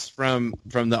notes from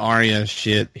the Arya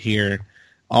shit here.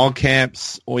 All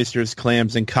caps, oysters,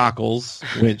 clams, and cockles,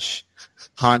 which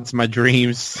haunts my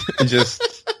dreams. It's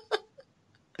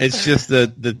just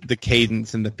the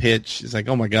cadence and the pitch. It's like,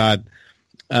 oh my God.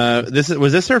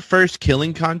 Was this her first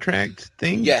killing contract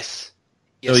thing? Yes.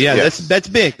 So yeah, that's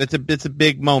big. That's a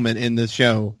big moment in the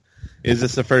show. Is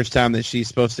this the first time that she's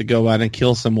supposed to go out and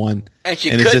kill someone? And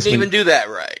she couldn't even do that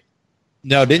right.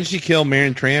 No, didn't she kill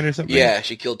Marion Tran or something? Yeah,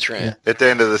 she killed Trent. At the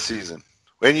end of the season.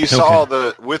 When you saw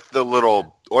with the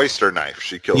little oyster knife,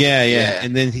 she killed him. Yeah.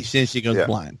 And then she goes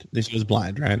blind. Then she goes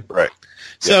blind, right? Right.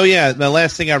 So the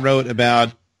last thing I wrote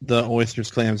about the oysters,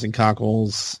 clams, and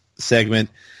cockles segment,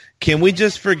 can we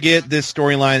just forget this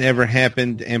storyline ever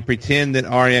happened and pretend that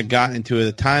Arya got into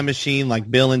a time machine like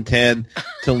Bill and Ted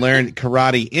to learn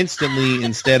karate instantly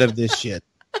instead of this shit?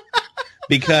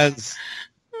 Because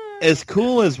as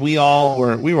cool as we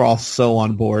were all so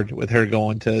on board with her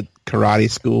going to karate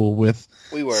school with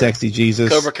Sexy Jesus.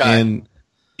 Cobra Kai. And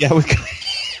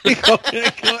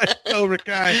Cobra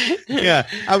Kai. Yeah,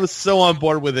 I was so on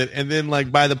board with it. And then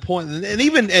like by the point, and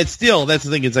even at still, that's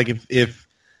the thing. It's like if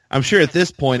I'm sure at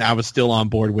this point I was still on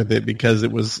board with it because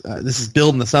it was this is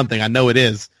building to something. I know it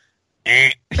is.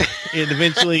 It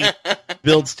eventually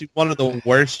builds to one of the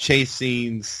worst chase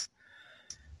scenes.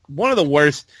 One of the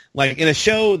worst, like in a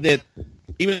show that,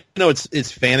 even though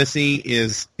it's fantasy,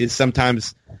 is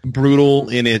sometimes brutal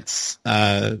in its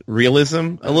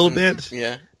realism a little bit.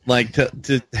 Yeah. Like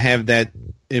to have that,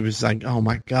 it was like, oh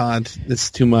my God, this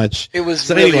is too much. It was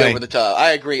really over the top.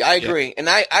 I agree. Yeah. And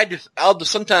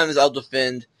sometimes I'll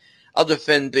defend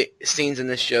the scenes in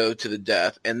this show to the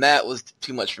death, and that was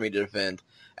too much for me to defend.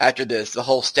 After this, the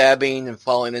whole stabbing and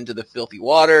falling into the filthy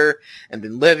water, and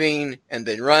then living, and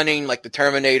then running like the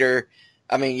Terminator.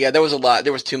 I mean, yeah, there was a lot.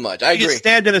 There was too much. I agree. She gets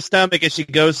stabbed in the stomach, and she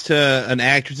goes to an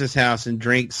actress's house and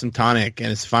drinks some tonic,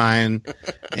 and it's fine.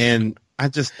 And I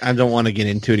don't want to get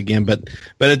into it again, but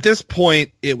at this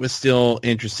point, it was still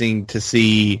interesting to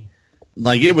see.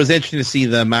 Like, it was interesting to see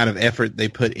the amount of effort they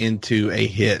put into a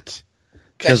hit,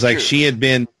 because like she had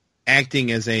been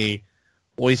acting as a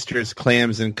oysters,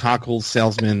 clams, and cockles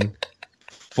salesman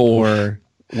for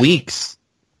weeks,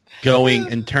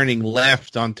 going and turning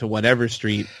left onto whatever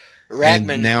street.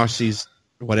 Radman. And now she's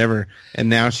whatever, and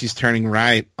now she's turning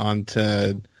right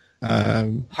onto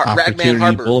Radman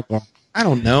Harbor Boulevard. I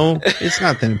don't know. It's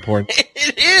not that important.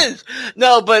 It is.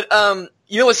 No, but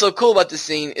you know what's so cool about this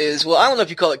scene is, well, I don't know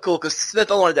if you call it cool, because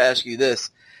Smith, I wanted to ask you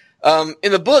this.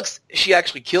 In the books, she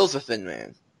actually kills the Thin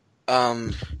Man.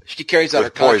 She carries out her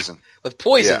poison. With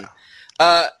poison.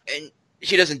 Yeah. And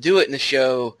she doesn't do it in the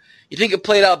show. You think it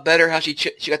played out better how she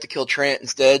got to kill Trant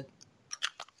instead?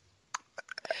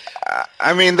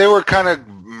 I mean, they were kind of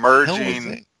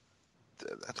merging.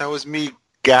 That was me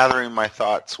gathering my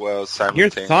thoughts while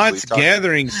simultaneously Your thoughts talking.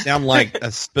 Gathering sound like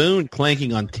a spoon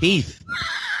clanking on teeth.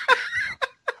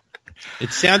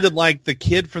 It sounded like the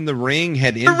kid from The Ring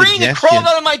had indigestion. The Ring crawled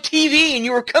out of my TV and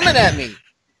you were coming at me.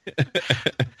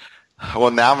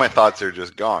 Well, now my thoughts are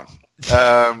just gone.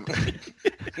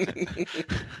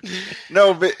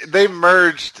 No, but they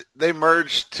merged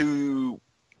two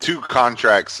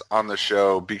contracts on the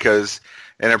show, because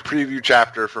in a preview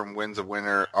chapter from Winds of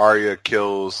Winter, Arya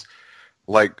kills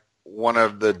like one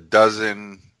of the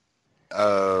dozen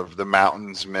of the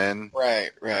Mountain's men.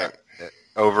 Right.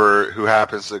 Who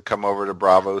happens to come over to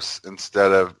Bravos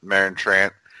instead of Marion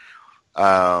Trant.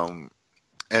 And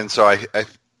so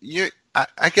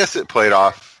I guess it played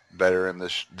off better in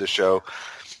the show.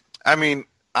 I mean,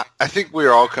 I think we've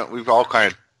all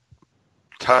kind of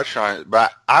touched on it,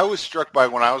 but I was struck by,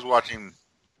 when I was watching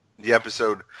the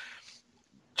episode,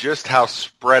 just how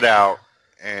spread out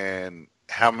and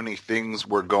how many things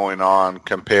were going on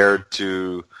compared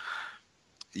to,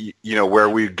 where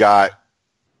we got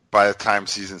by the time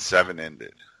season 7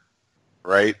 ended,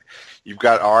 right? You've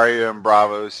got Arya and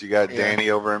Bravos, you got Dany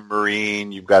over in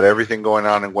Marine, you've got everything going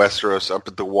on in Westeros, up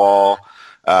at the Wall,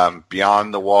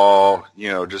 beyond the Wall,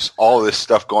 just all this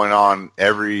stuff going on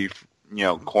every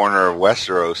corner of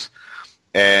Westeros,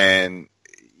 and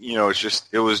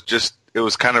it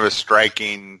was kind of a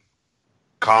striking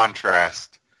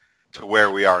contrast to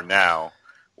where we are now,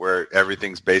 where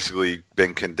everything's basically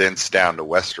been condensed down to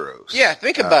Westeros. Yeah,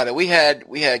 think about it. We had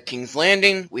King's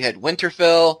Landing, we had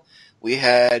Winterfell, we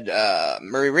had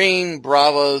Meereen,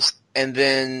 Bravos, and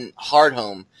then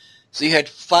Hardhome. So you had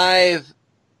 5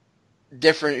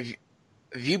 different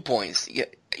viewpoints. You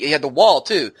had the Wall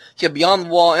too. You had Beyond the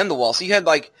Wall and the Wall. So you had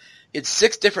it's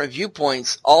 6 different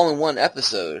viewpoints all in one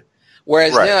episode.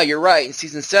 Whereas now, you're right, in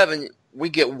season 7 we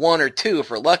get 1 or 2 if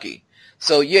we're lucky.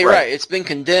 So yeah, you're right. It's been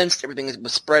condensed. Everything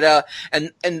was spread out,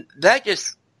 and that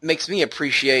just makes me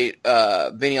appreciate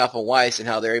Benioff and Weiss and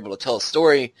how they're able to tell a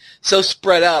story so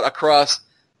spread out across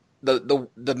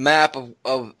the map of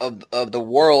the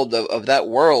world of that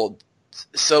world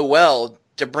so well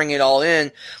to bring it all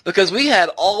in, because we had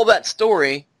all that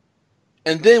story,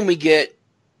 and then we get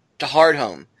to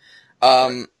Hardhome,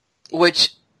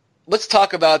 which let's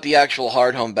talk about the actual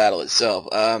Hardhome battle itself.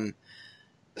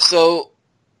 So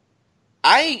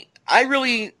I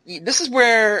really, this is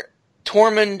where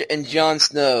Tormund and Jon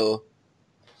Snow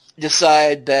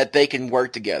decide that they can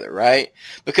work together, right?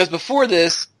 Because before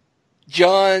this,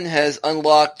 Jon has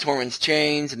unlocked Tormund's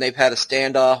chains, and they've had a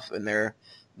standoff, and they're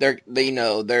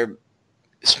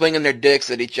swinging their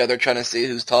dicks at each other, trying to see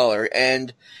who's taller.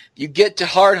 And you get to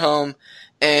Hardhome,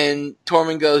 and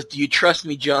Tormund goes, "Do you trust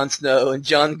me, Jon Snow?" And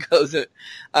Jon goes,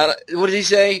 "What did he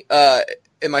say?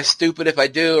 Am I stupid if I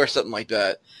do?" or something like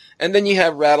that. And then you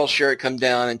have Rattleshirt come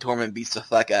down, and Tormund beats the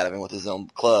fuck out of him with his own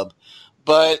club.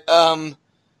 But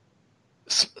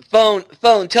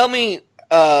Phone, tell me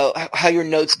how your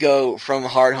notes go from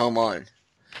Hardhome on.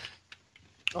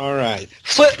 All right.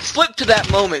 Flip to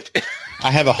that moment.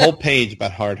 I have a whole page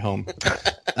about Hardhome.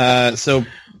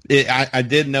 I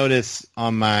did notice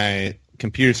on my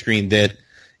computer screen that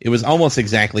it was almost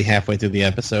exactly halfway through the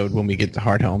episode when we get to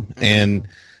Hardhome. And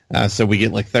so we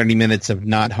get like 30 minutes of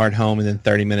not Hardhome and then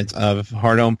 30 minutes of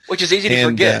Hardhome. Which is easy to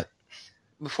forget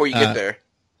before you get there.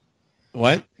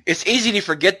 What? It's easy to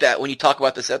forget that when you talk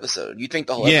about this episode. You think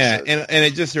the whole episode. Yeah, and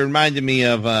it just reminded me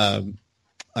of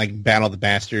like Battle of the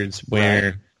Bastards,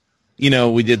 where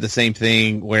we did the same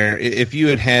thing. Where if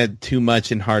you had too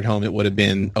much in Hardhome, it would have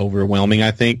been overwhelming, I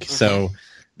think. Mm-hmm. So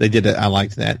they did it. I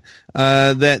liked that.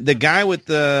 The guy with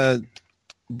the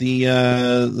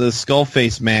skull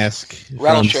face mask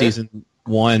from season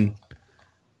 1.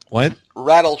 What?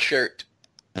 Rattleshirt.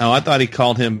 Oh, I thought he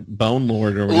called him Bone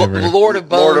Lord or whatever. Lord of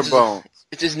Bones. Lord of Bones.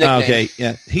 It's his nickname. Okay,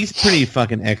 yeah. He's pretty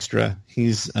fucking extra.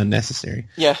 He's unnecessary.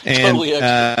 Yeah, totally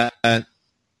extra.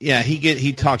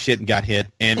 He talked shit and got hit,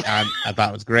 and I thought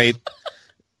it was great.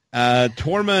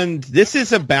 Tormund, this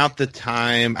is about the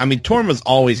time. I mean, Tormund's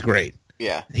always great.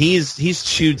 Yeah. He's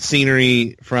chewed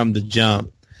scenery from the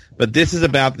jump, but this is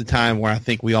about the time where I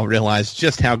think we all realize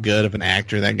just how good of an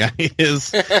actor that guy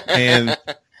is, and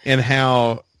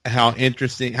how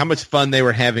interesting, how much fun they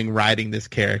were having writing this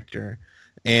character.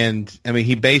 And, I mean,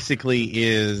 he basically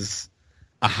is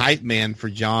a hype man for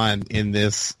Jon in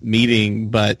this meeting,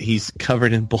 but he's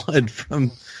covered in blood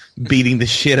from beating the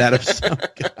shit out of some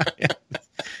guy.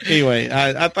 Anyway,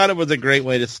 I thought it was a great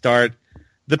way to start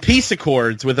the peace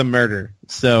accords with a murder.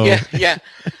 So Yeah.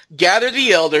 Gather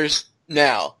the elders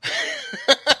now.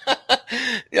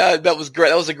 Yeah, that was great.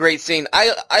 That was a great scene.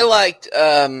 I liked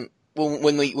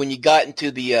when you got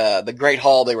into the Great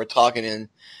Hall they were talking in,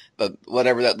 but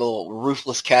whatever that little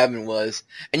roofless cabin was,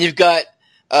 and you've got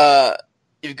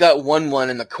 1-1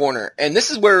 in the corner, and this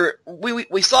is where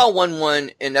we saw 1-1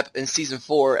 in season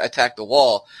 4 attack the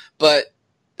wall, but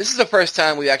this is the first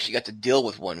time we actually got to deal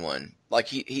with 1-1. Like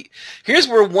here's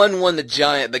where 1-1 the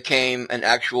Giant became an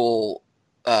actual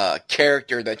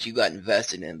character that you got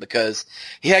invested in, because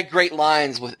he had great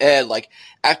lines with Ed. Like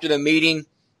after the meeting,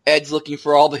 Ed's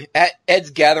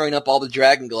gathering up all the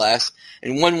dragon glass,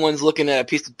 and 1-1's looking at a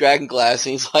piece of dragon glass,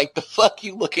 and he's like, "The fuck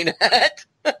you looking at?"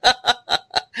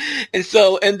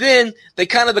 And then they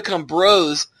kind of become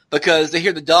bros because they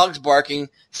hear the dogs barking,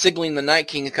 signaling the Night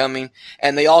King coming,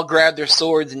 and they all grab their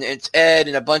swords, and it's Ed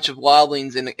and a bunch of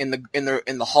wildlings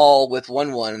in the hall with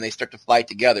 1-1, and they start to fight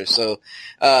together. So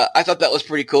I thought that was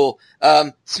pretty cool.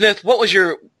 Smith, what was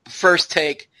your first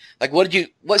take? Like,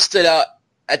 what stood out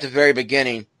at the very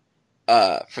beginning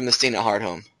from the scene at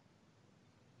Hardhome?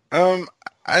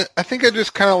 I think I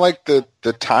just kind of like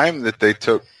the time that they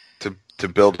took to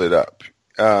build it up.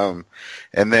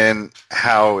 And then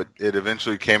how it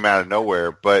eventually came out of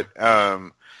nowhere. But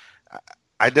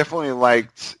I definitely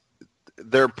liked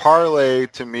their parlay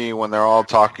to me when they're all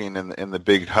talking in the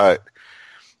big hut.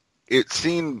 It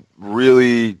seemed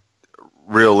really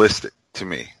realistic to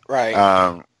me.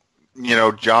 Right.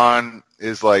 Jon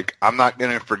is like, I'm not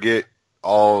going to forget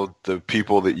all the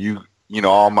people that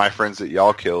all my friends that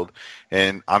y'all killed,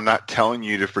 and I'm not telling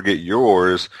you to forget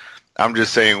yours. I'm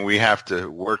just saying we have to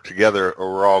work together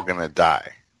or we're all going to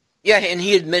die. Yeah, and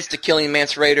he admits to killing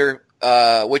Mance Rayder,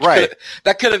 which right.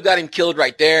 could have got him killed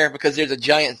right there, because there's a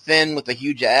giant Finn with a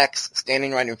huge axe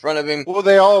standing right in front of him. Well,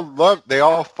 they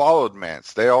all followed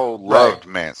Mance. They all loved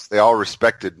Mance. They all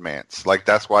respected Mance. Like,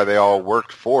 that's why they all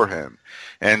worked for him.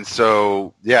 And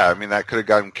so, yeah, I mean, that could have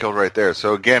got him killed right there.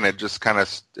 So again, it just kind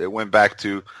of went back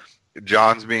to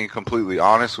Jon's being completely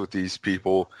honest with these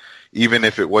people, even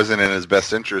if it wasn't in his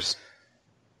best interest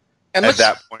at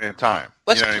that point in time.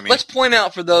 You know what I mean? Let's point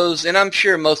out for those, and I'm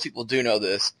sure most people do know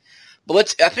this,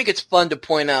 But I think it's fun to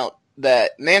point out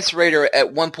that Mance Rayder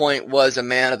at one point was a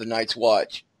man of the Night's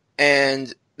Watch,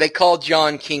 and they called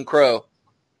Jon King Crow.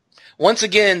 Once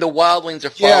again, the wildlings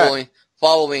are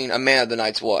following a man of the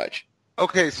Night's Watch.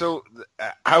 Okay, so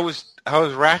I was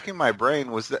racking my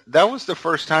brain. Was that was the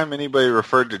first time anybody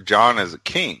referred to Jon as a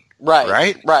king?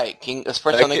 Right. King. That's the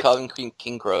first time they called him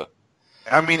King Crow.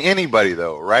 I mean, anybody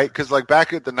though, right? Because like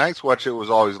back at the Night's Watch, it was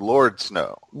always Lord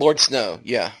Snow. Lord Snow,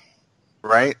 yeah.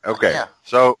 Right. Okay. Yeah.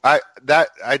 So I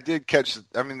did catch.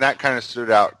 I mean, that kind of stood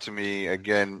out to me.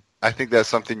 Again, I think that's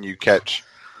something you catch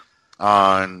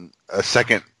on a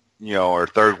second, or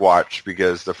third watch,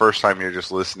 because the first time you're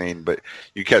just listening, but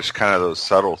you catch kind of those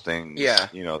subtle things. Yeah.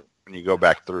 When you go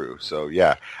back through. So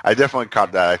yeah, I definitely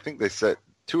caught that. I think they said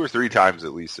 2 or 3 times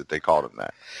at least that they called him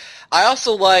that. I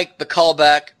also like the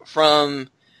callback from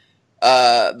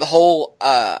the whole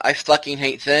 "I fucking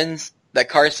hate Thins" that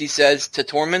Carsey says to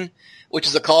Tormund, which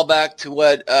is a callback to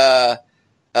what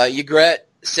Ygritte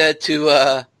said to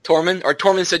Tormund, or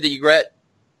Tormund said to Ygritte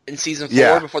in season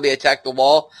 4 before they attacked the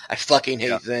wall. I fucking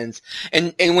hate Thins.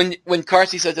 And when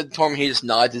Carsey says it to Tormund, he just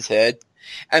nods his head.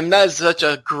 And that is such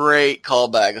a great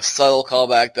callback, a subtle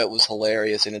callback that was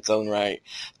hilarious in its own right.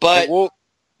 But we'll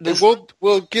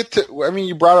get to. I mean,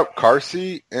 you brought up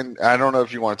Carsey, and I don't know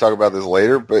if you want to talk about this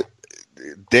later, but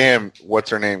damn,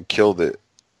 what's her name killed it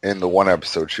in the one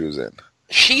episode she was in.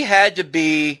 She had to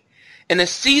be in a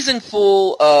season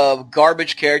full of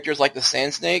garbage characters like the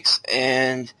Sand Snakes,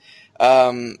 and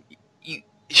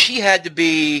she had to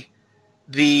be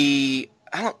the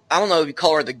I don't know if you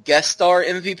call her the guest star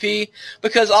MVP,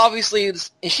 because obviously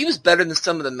she was better than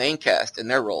some of the main cast in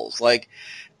their roles. Like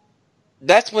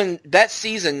that's when that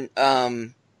season,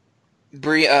 the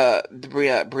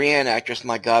Brienne actress,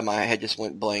 my God, my head just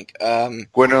went blank.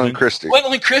 Gwendolyn Christie.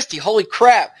 Gwendolyn Christie, holy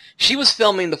crap! She was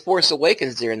filming The Force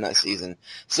Awakens during that season.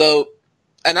 So,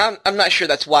 and I'm not sure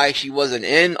that's why she wasn't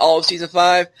in all of season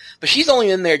 5, but she's only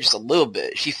in there just a little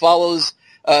bit. She follows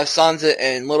Sansa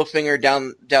and Littlefinger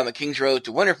down the King's Road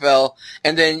to Winterfell,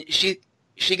 and then she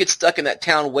gets stuck in that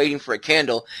town waiting for a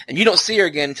candle, and you don't see her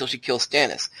again until she kills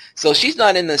Stannis. So she's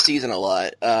not in this season a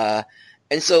lot.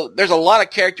 And so there's a lot of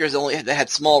characters that had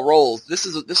small roles. This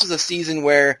is a season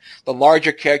where the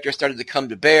larger characters started to come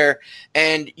to bear,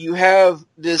 and you have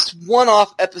this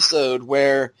one-off episode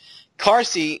where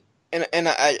Carsey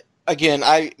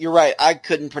you're right. I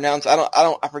couldn't pronounce.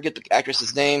 I forget the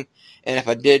actress's name, and if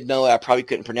I did know it, I probably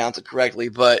couldn't pronounce it correctly.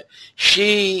 But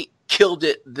she killed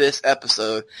it this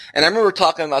episode, and I remember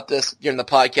talking about this during the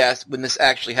podcast when this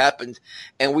actually happened,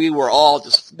 and we were all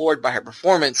just floored by her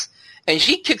performance. And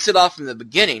she kicks it off from the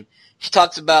beginning. She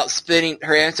talks about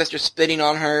her ancestors spitting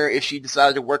on her if she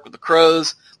decided to work with the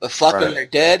crows, but fuck them, they're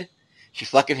dead. She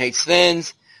fucking hates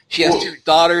Thins. She has 2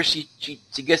 daughters. She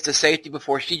gets to safety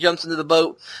before she jumps into the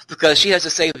boat because she has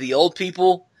to save the old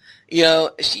people.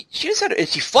 She just had, and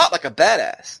she fought like a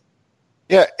badass.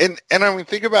 Yeah, and I mean,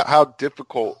 think about how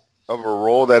difficult of a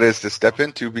role that is to step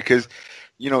into, because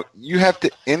you have to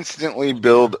instantly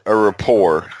build a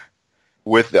rapport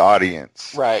with the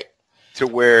audience, right? To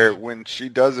where when she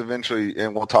does eventually,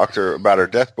 and we'll talk to her about her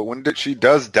death, but when she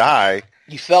does die,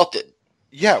 you felt it.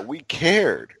 Yeah, we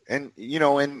cared. And,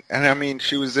 and I mean,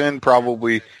 she was in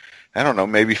probably, I don't know,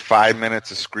 maybe 5 minutes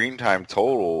of screen time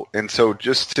total. And so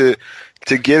just to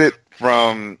get it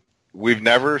from, we've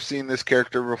never seen this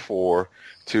character before,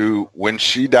 to when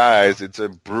she dies, it's a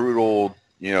brutal,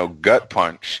 gut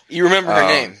punch. You remember her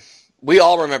name. We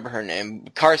all remember her name,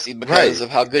 Carsey, because of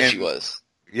how good she was.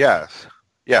 Yes.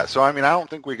 Yeah, so I mean, I don't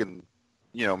think we can,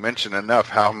 mention enough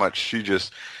how much she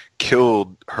just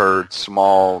killed her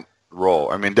small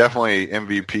role. I mean, definitely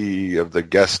MVP of the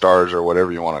guest stars or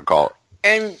whatever you want to call it.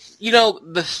 And,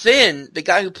 the Thin, the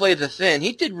guy who played the Thin,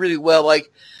 he did really well.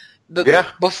 Like,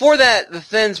 before that, the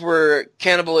Thins were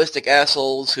cannibalistic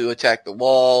assholes who attacked the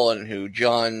wall and who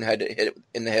Jon had to hit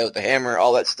in the head with the hammer,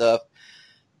 all that stuff.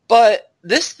 But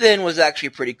this Thin was actually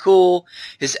pretty cool.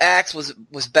 His axe was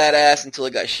badass until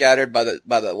it got shattered by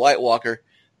the White Walker.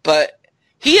 But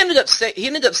he ended up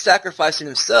sacrificing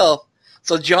himself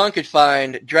so Jon could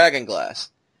find Dragonglass.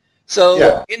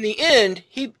 So in the end,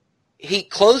 he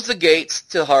closed the gates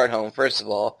to Hardhome, first of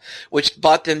all, which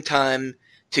bought them time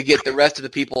to get the rest of the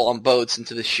people on boats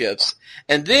into the ships,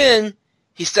 and then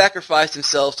he sacrificed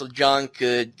himself so Jon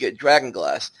could get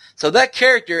Dragonglass. So that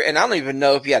character, and I don't even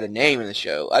know if he had a name in the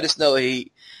show. I just know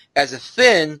as a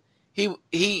Thin, he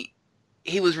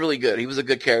was really good. He was a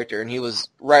good character, and he was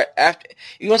right after.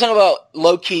 You want to talk about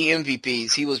low-key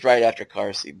MVPs? He was right after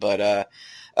Carsey. But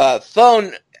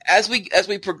Thone, as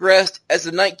we progressed, as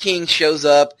the Night King shows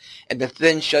up and the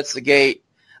Thin shuts the gate,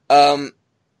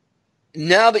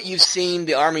 now that you've seen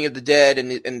the Army of the Dead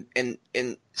in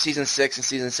season 6 and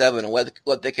season 7 and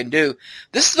what they can do,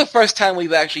 this is the first time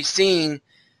we've actually seen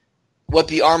what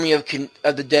the Army of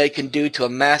the Dead can do to a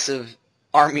massive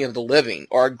army of the living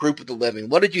or a group of the living.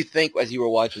 What did you think as you were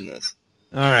watching this?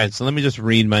 All right, so let me just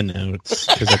read my notes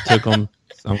because I took them,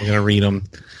 so I'm going to read them.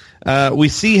 We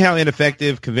see how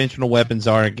ineffective conventional weapons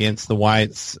are against the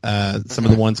whites. Some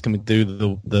of the ones coming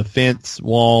through the fence,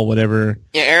 wall, whatever.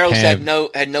 Yeah, arrows had no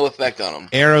effect on them.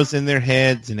 Arrows in their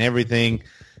heads and everything.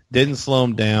 Didn't slow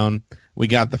them down. We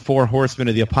got the 4 horsemen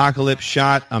of the apocalypse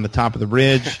shot on the top of the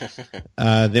ridge.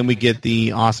 Then we get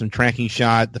the awesome tracking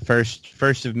shot, the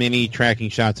first of many tracking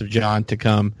shots of John to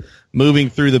come, moving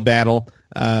through the battle,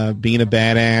 being a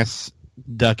badass,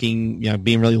 ducking,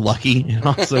 being really lucky, and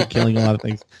also killing a lot of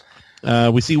things.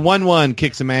 We see 1-1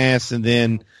 kick some ass, and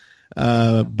then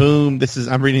boom,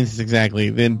 I'm reading this exactly.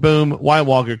 Then boom, White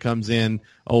Walker comes in,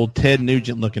 old Ted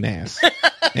Nugent looking ass.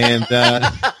 And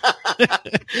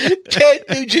Ted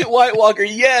Nugent White Walker,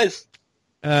 yes.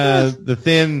 The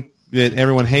Thin that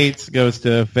everyone hates goes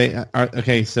to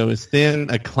okay, so is Thin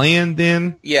a clan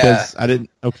then? Yeah.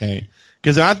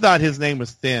 Because I thought his name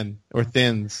was Thin or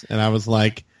Thins, and I was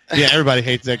like, yeah, everybody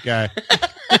hates that guy.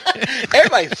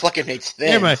 Everybody fucking hates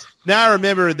Thins. Now I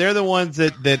remember they're the ones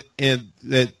that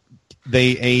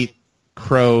they ate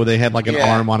Crow. They had like an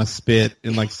arm on a spit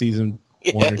in like season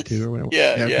 1 or 2 or whatever.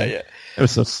 Yeah. It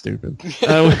was so stupid.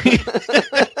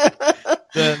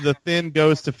 The Thin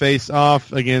goes to face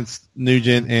off against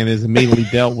Nugent and is immediately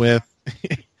dealt with.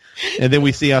 And then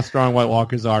we see how strong White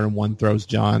Walkers are, and one throws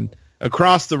John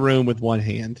across the room with one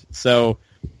hand. So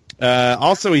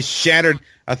also he's shattered.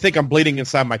 I think I'm bleeding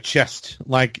inside my chest.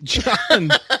 Like John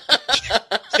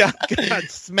got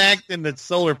smacked in the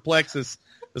solar plexus,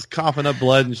 was coughing up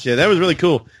blood and shit. That was really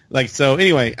cool. Like, so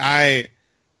anyway, I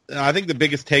think the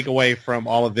biggest takeaway from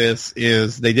all of this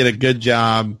is they did a good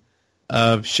job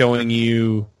of showing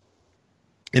you,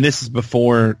 and this is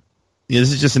before,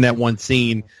 this is just in that one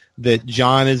scene, that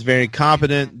John is very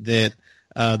competent, that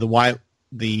the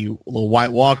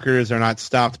White Walkers are not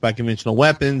stopped by conventional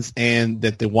weapons, and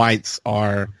that the whites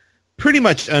are pretty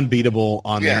much unbeatable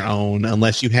on their own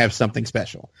unless you have something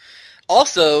special.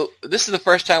 Also, this is the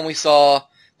first time we saw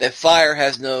that fire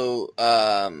has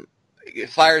it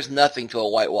fires nothing to a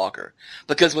White Walker.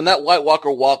 Because when that White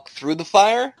Walker walked through the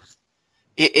fire,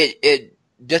 it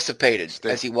dissipated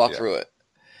as he walked through it.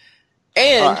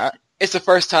 And it's the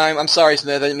first time, I'm sorry,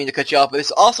 Smith, I didn't mean to cut you off, but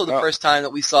it's also the first time that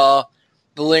we saw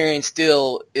Valyrian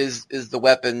steel is the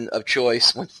weapon of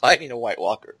choice when fighting a White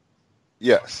Walker.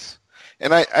 Yes.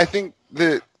 And I think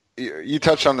that you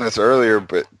touched on this earlier,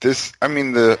 but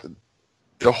the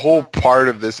whole part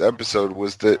of this episode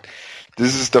was that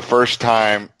this is the first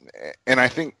time, and I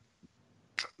think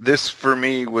this for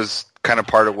me was kind of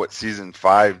part of what season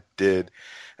 5 did.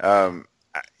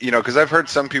 Because I've heard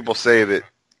some people say that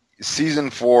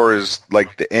season 4 is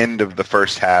like the end of the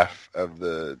first half of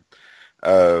the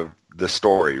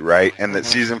story, right? And that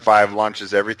season 5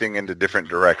 launches everything into different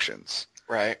directions.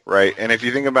 Right. Right. And if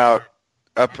you think about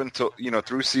up until,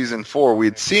 through season 4,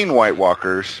 we'd seen White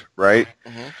Walkers, right?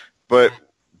 Mm-hmm. But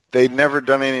they'd never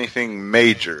done anything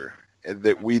major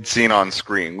that we'd seen on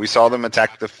screen. We saw them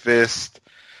attack the Fist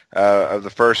of the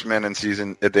First Men at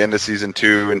the end of season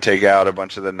 2 and take out a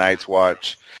bunch of the Night's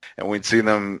Watch. And we'd seen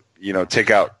them,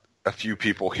 take out a few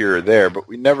people here or there, but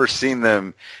we'd never seen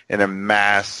them in a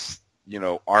mass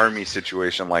army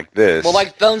situation like this. Well,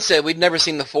 like Thone said, we'd never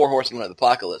seen the 4 Horsemen of the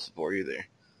Apocalypse before either.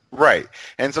 Right.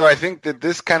 And so I think that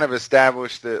this kind of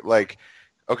established that, like,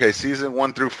 okay, season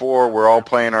 1 through 4, we're all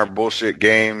playing our bullshit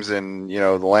games, and, the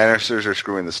Lannisters are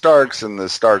screwing the Starks, and the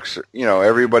Starks,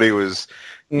 everybody was,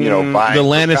 buying the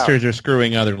Lannisters are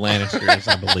screwing other Lannisters,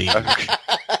 I believe.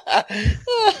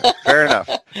 Fair enough.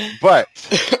 But,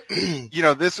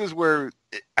 this is where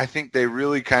I think they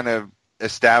really kind of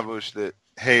established that,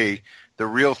 hey, the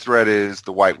real threat is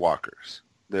the White Walkers.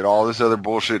 That all this other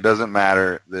bullshit doesn't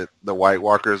matter. That the White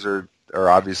Walkers are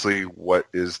obviously what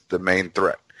is the main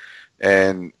threat.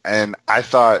 And I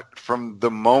thought from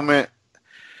the moment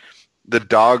the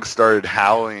dog started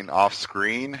howling off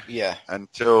screen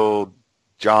until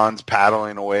John's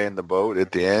paddling away in the boat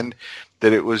at the end,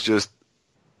 that it was just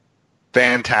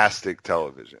fantastic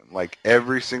television. Like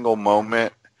every single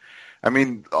moment. I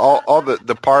mean, all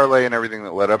the parlay and everything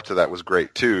that led up to that was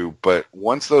great too. But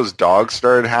once those dogs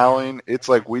started howling, it's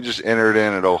like we just entered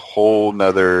in at a whole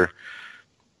nother.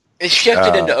 It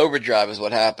shifted into overdrive, is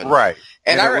what happened. Right,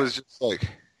 and it was just like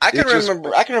I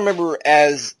can remember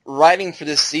as writing for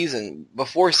this season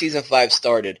before season 5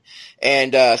 started,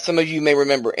 and some of you may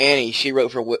remember Annie. She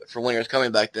wrote for Winter's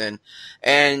Coming back then,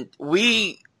 and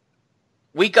we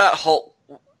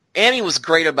Annie was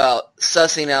great about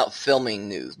sussing out filming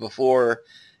news before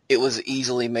it was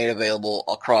easily made available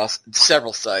across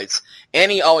several sites.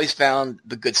 Annie always found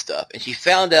the good stuff, and she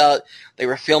found out they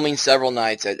were filming several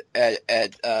nights at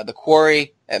the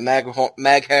Quarry at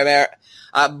Magharamorn.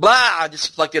 I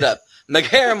just fucked it up.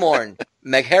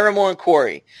 Magharamorn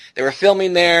Quarry. They were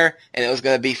filming there, and it was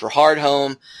going to be for Hard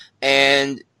Home.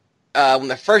 And when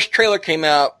the first trailer came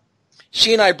out,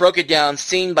 she and I broke it down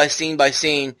scene by scene by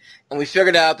scene, and we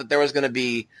figured out that there was going to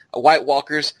be White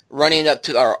Walkers running up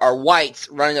to our whites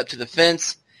running up to the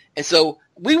fence, and so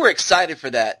we were excited for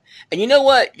that. And you know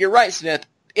what? You're right, Smith.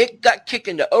 It got kicked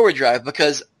into overdrive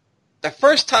because the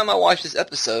first time I watched this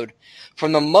episode,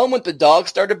 from the moment the dog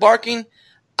started barking,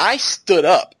 I stood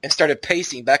up and started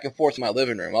pacing back and forth in my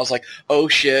living room. I was like, oh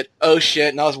shit,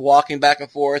 and I was walking back and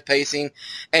forth, pacing.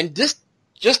 And just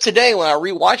today when I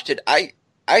rewatched it,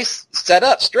 I sat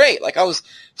up straight. Like I was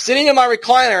sitting in my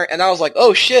recliner and I was like,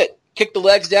 oh shit, kick the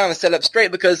legs down and sit up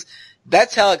straight, because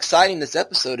that's how exciting this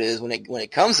episode is when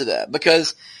it comes to that.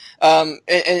 Because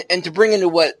and to bring into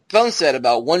what Phone said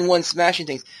about 1-1 smashing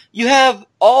things, you have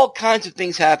all kinds of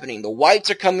things happening. The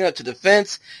whites are coming up to the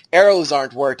fence, arrows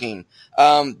aren't working.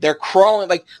 They're crawling,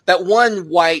 like that one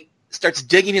white starts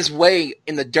digging his way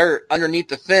in the dirt underneath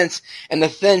the fence, and the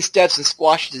Thin steps and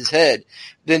squashes his head.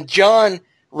 Then Jon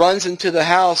runs into the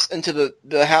house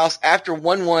after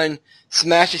 1-1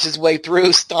 smashes his way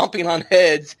through, stomping on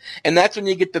heads, and that's when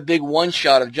you get the big one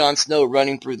shot of Jon Snow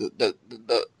running through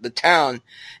the town,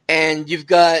 and you've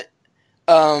got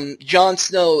Jon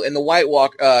Snow and the White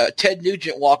Walker, Ted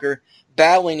Nugent Walker,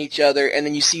 battling each other, and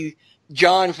then you see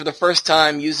Jon for the first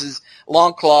time uses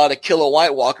Longclaw to kill a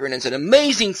White Walker, and it's an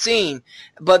amazing scene.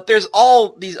 But there's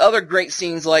all these other great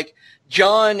scenes, like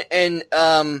Jon and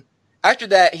after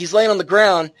that, he's laying on the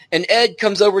ground, and Ed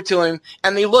comes over to him,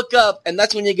 and they look up, and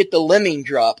that's when you get the lemming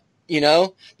drop, you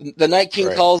know? The Night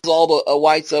King calls all the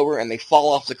whites over, and they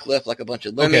fall off the cliff like a bunch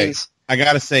of lemmings. Okay. I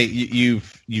gotta say,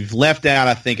 you've left out,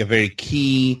 I think, a very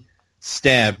key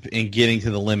step in getting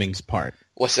to the lemmings part.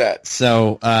 What's that?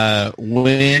 So,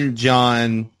 when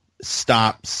Jon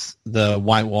stops the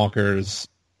White Walker's,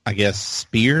 I guess,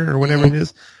 spear or whatever it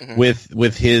is,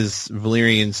 with his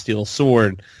Valyrian steel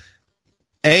sword,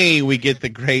 we get the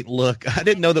great look. I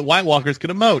didn't know that White Walkers could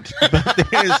emote, but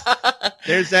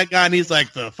there's that guy, and he's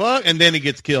like, the fuck? And then he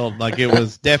gets killed. Like, it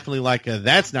was definitely like a,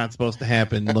 that's not supposed to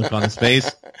happen look on his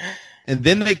face. And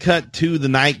then they cut to the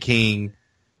Night King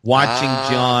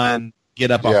watching Jon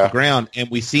get up off the ground, and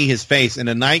we see his face. And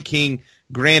the Night King,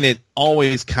 granted,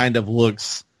 always kind of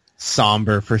looks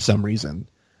somber for some reason.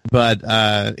 But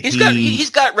he's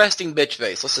got resting bitch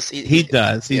face. Let's just he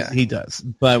does. He does.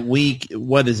 But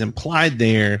what is implied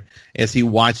there as he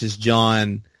watches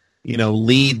Jon,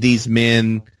 lead these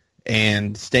men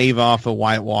and stave off a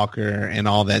White Walker and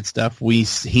all that stuff,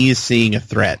 he is seeing a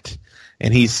threat,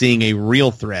 and he's seeing a real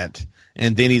threat.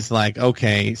 And then he's like,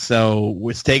 okay, so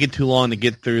it's taking too long to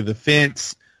get through the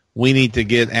fence. We need to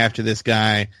get after this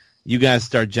guy. You guys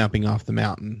start jumping off the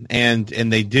mountain, and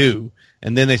they do.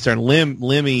 And then they start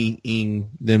lemmying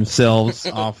themselves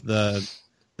off the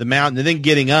mountain, and then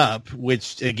getting up,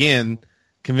 which, again,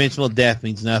 conventional death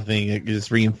means nothing. It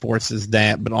just reinforces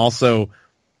that. But also,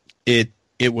 it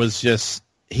was just,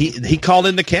 he called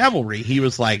in the cavalry. He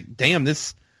was like, damn,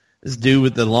 this dude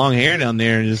with the long hair down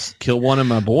there just killed one of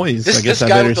my boys. I guess this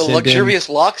guy with the luxurious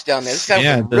locks down there. This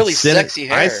guy with really sexy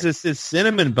hair. This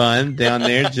cinnamon bun down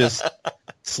there just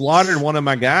slaughtered one of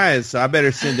my guys, so I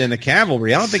better send in the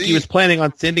cavalry. I don't think he was planning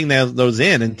on sending those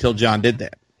in until Jon did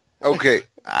that. Okay,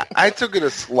 I took it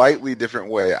a slightly different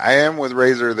way. I am with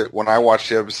Razor that when I watched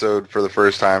the episode for the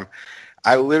first time,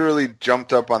 I literally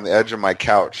jumped up on the edge of my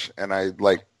couch and I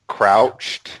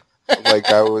crouched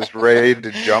like I was ready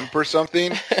to jump or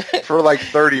something for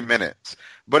 30 minutes.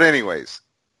 But anyways,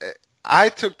 I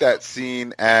took that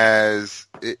scene as,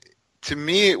 to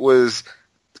me, it was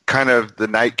kind of the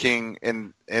Night King,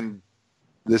 and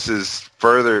this is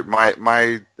further,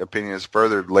 my opinion is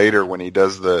furthered later when he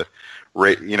does the,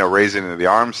 raising of the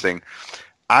arms thing.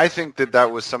 I think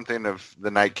that was something of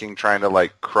the Night King trying to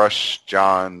crush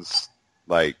Jon's,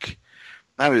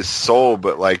 not his soul,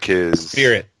 but his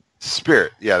spirit.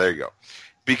 Yeah, there you go.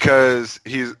 Because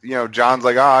he's, Jon's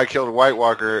like, I killed a White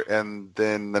Walker, and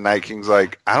then the Night King's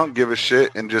like, I don't give a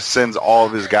shit, and just sends all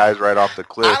of his guys right off the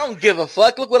cliff. I don't give a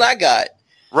fuck. Look what I got.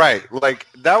 Right.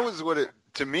 That was what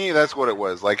to me, that's what it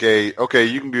was. Okay,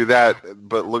 you can do that,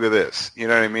 but look at this. You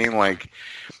know what I mean?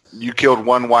 You killed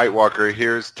one White Walker,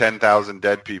 here's 10,000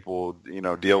 dead people,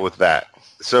 deal with that.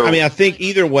 So I think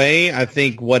either way, I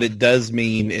think what it does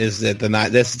mean is that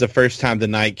this is the first time the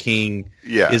Night King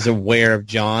is aware of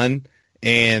Jon,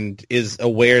 and is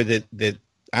aware that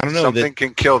I don't know, something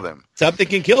can kill them. Something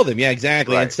can kill them. Yeah,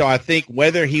 exactly. Right. And so I think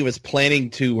whether he was planning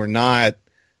to or not,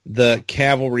 the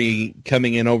cavalry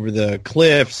coming in over the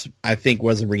cliffs, I think,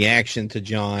 was a reaction to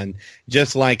Jon,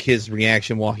 just like his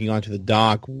reaction walking onto the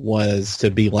dock was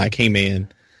to be like, hey,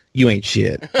 man, you ain't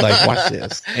shit. Like, watch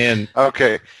this. And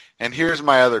okay, and here's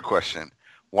my other question.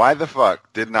 Why the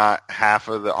fuck did not half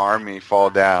of the army fall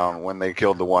down when they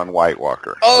killed the one White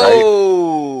Walker?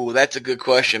 Oh, right? That's a good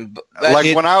question.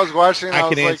 When I was watching, I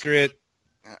can answer it.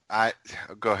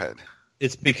 Go ahead.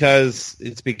 It's because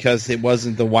it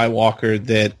wasn't the White Walker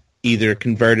that either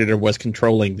converted or was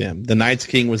controlling them. The Night's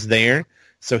King was there,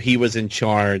 so he was in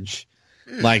charge.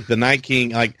 Like the Night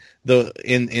King, like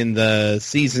in the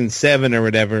season 7 or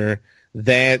whatever,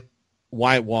 that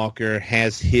White Walker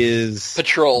has his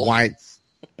patrol.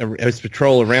 His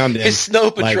patrol around him. His snow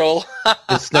patrol.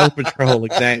 His snow patrol,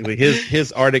 exactly.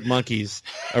 His Arctic monkeys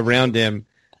around him,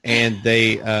 and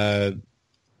they.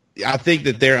 I think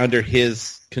that they're under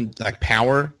his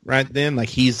power right then. Like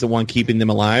he's the one keeping them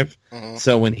alive. Mm-hmm.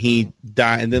 So when he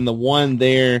died, and then the one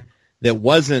there that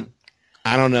wasn't,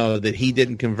 I don't know, that he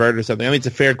didn't convert or something. I mean, it's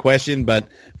a fair question, but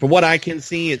from what I can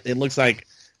see, it looks like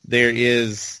there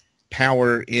is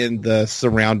power in the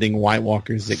surrounding White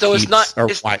Walkers that so keeps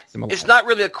it's not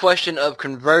really a question of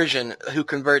conversion, who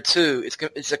converts who.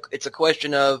 It's a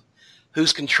question of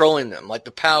who's controlling them. Like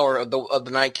the power of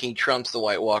the Night King trumps the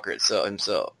White Walker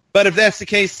himself. But if that's the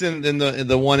case, then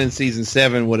the one in season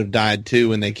 7 would have died too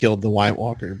when they killed the White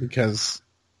Walker because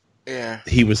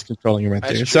he was controlling him right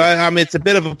there. True. So I mean, it's a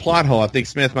bit of a plot hole. I think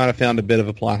Smith might have found a bit of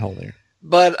a plot hole there.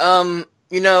 But I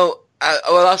would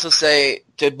also say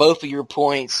to both of your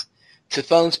points, to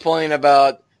Phone's point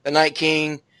about the Night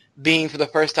King being for the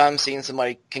first time seeing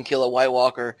somebody can kill a White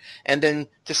Walker, and then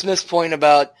to Smith's point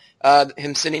about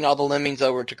him sending all the lemmings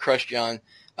over to crush Jon,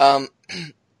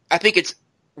 I think it's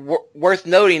worth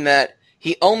noting that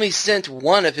he only sent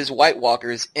one of his White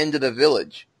Walkers into the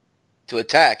village to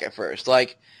attack at first.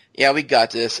 Like, yeah, we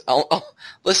got this.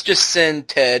 Let's just send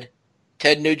Ted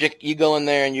Nugent. You go in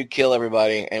there and you kill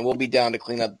everybody, and we'll be down to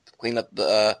clean up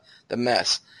the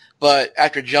mess. But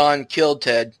after Jon killed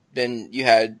Ted, then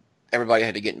everybody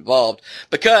had to get involved.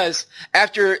 Because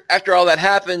after all that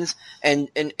happens, and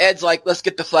Ed's like, let's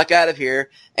get the fuck out of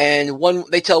here, and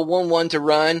they tell 1-1 to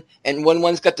run, and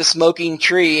 1-1's got the smoking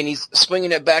tree, and he's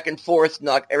swinging it back and forth to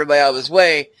knock everybody out of his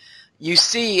way. You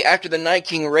see, after the Night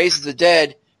King raises the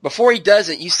dead, before he does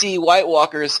it, you see White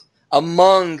Walkers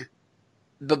among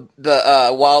the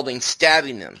wildlings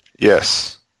stabbing them.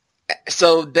 Yes.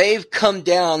 So they've come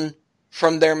down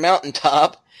from their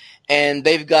mountaintop, and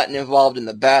they've gotten involved in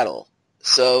the battle.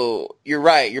 So you're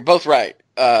right. You're both right.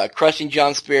 Crushing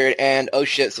Jon's spirit and, oh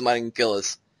shit, somebody can kill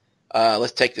us.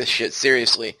 Let's take this shit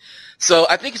seriously. So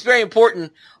I think it's very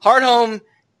important. Hardhome,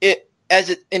 in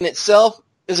itself,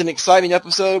 is an exciting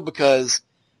episode because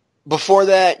before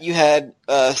that you had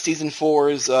season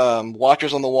 4's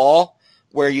Watchers on the Wall,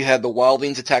 where you had the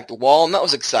wildlings attack the wall, and that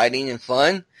was exciting and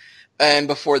fun. And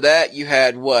before that, you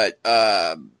had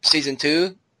season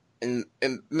 2, and I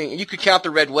mean, you could count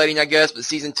the Red Wedding, I guess, but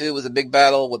season 2 was a big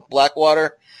battle with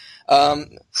Blackwater.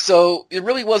 So it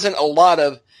really wasn't a lot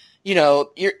of,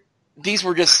 these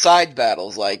were just side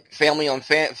battles, like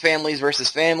families versus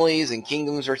families and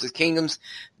kingdoms versus kingdoms.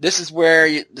 This is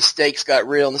where the stakes got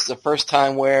real, and this is the first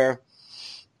time where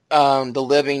the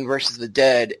living versus the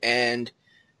dead. And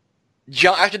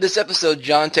Jon, after this episode,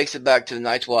 Jon takes it back to the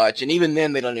Night's Watch, and even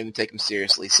then they don't even take him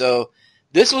seriously. So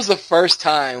this was the first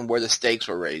time where the stakes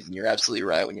were raised, and you're absolutely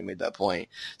right when you made that point.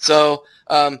 So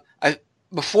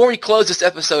before we close this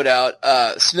episode out,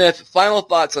 Smith, final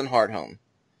thoughts on Hardhome.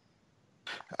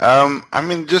 I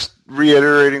mean, just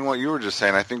reiterating what you were just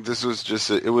saying. I think this was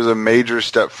it was a major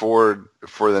step forward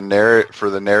for the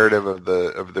narrative of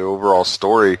the overall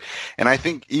story, and I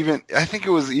think it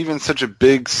was even such a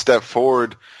big step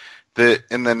forward that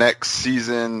in the next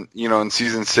season, in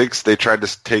season 6, they tried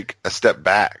to take a step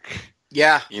back.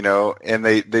 Yeah. And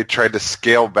they tried to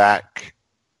scale back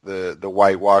the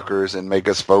White Walkers and make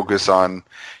us focus on,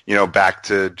 back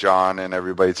to Jon and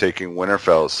everybody taking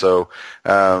Winterfell. So,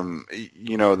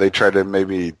 they tried to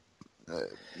maybe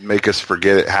make us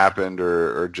forget it happened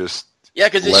or just... Yeah,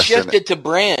 because it shifted to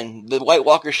Bran. The White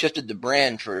Walkers shifted to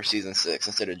Bran for season 6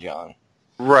 instead of Jon.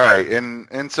 Right.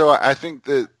 And so I think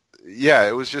that, yeah,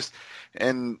 it was just...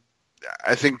 And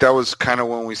I think that was kind of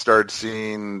when we started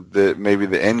seeing that maybe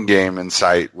the end game in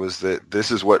sight was that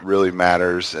this is what really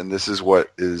matters, and this is what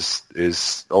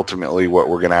is ultimately what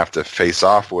we're going to have to face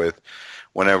off with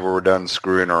whenever we're done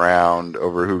screwing around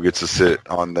over who gets to sit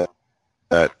on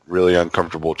that really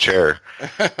uncomfortable chair.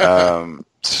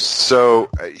 So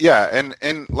yeah,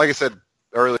 and like I said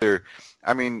earlier,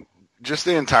 I mean, just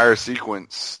the entire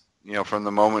sequence, you know, from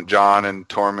the moment John and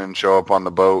Tormund show up on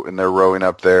the boat and they're rowing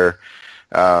up there,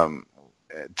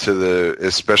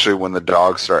 especially when the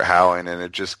dogs start howling and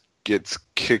it just gets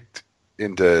kicked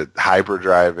into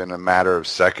hyperdrive in a matter of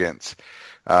seconds.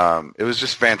 It was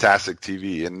just fantastic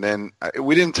TV. And then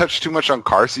we didn't touch too much on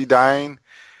Carsey dying.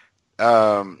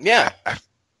 Yeah.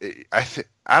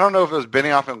 I don't know if it was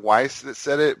Benioff and Weiss that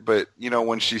said it, but you know,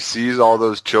 when she sees all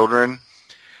those children,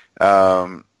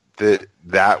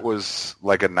 that was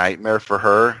like a nightmare for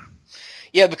her.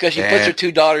 Yeah, because she puts her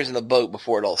two daughters in the boat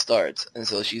before it all starts, and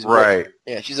so she's right.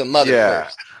 Yeah, she's a mother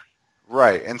first.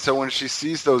 Right, and so when she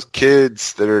sees those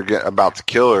kids that are about to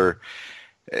kill her,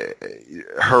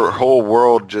 her whole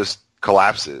world just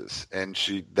collapses, and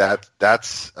she's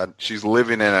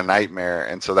living in a nightmare,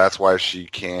 and so that's why she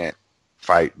can't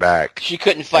fight back. She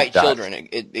couldn't fight children.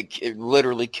 It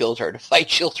literally killed her to fight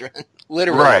children.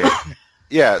 Literally. Right.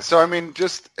 Yeah. So I mean,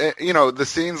 just you know, the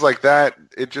scenes like that,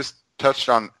 it just touched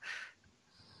on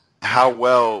how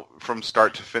well from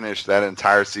start to finish that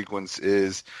entire sequence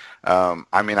is.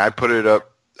 I mean, I put it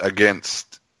up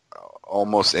against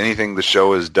almost anything the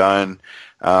show has done.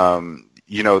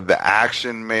 You know, the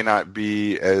action may not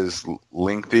be as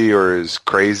lengthy or as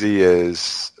crazy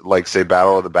as, like, say,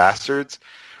 Battle of the Bastards,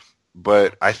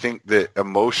 but I think that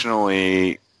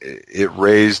emotionally it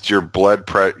raised your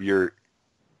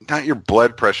not your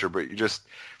blood pressure, but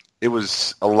it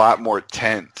was a lot more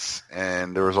tense,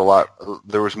 and there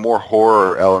was more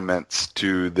horror elements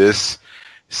to this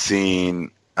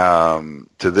scene, to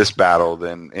this battle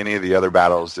than any of the other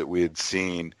battles that we had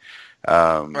seen.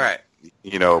 Right.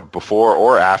 You know, before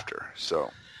or after.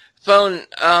 So, Phone,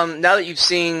 now that you've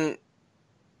seen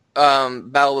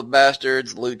Battle of the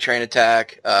Bastards, Loot Train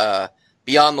Attack,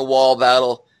 Beyond the Wall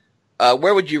battle,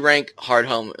 where would you rank Hard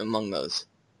Home among those?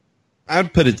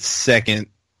 I'd put it second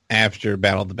after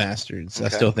Battle of the Bastards. Okay. I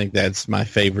still think that's my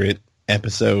favorite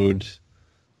episode,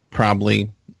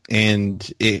 probably.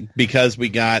 And because we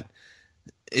got...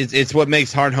 It's what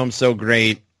makes Hard Home so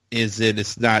great is that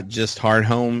it's not just Hard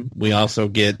Home. We also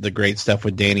get the great stuff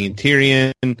with Dany and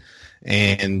Tyrion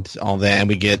and all that. And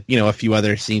we get, you know, a few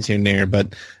other scenes here and there.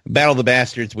 But Battle of the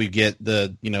Bastards, we get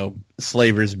the, you know,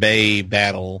 Slaver's Bay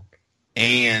battle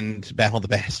and Battle of the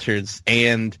Bastards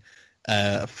and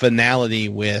finality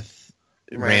with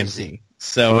Ramsay.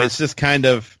 So it's just kind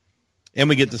of, and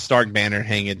we get the Stark banner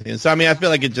hanging. And so, I mean, I feel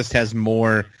like it just has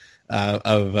more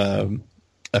of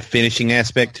a finishing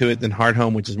aspect to it than Hard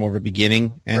Home, which is more of a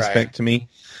beginning aspect to me.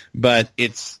 But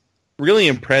it's really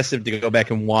impressive to go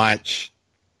back and watch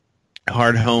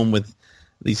Hard Home with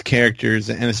these characters,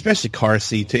 and especially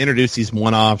Carsey, to introduce these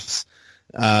one-offs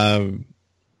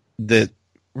that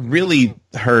really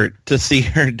hurt to see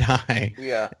her die.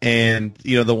 Yeah. And,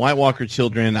 you know, the White Walker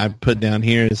children I put down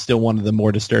here is still one of the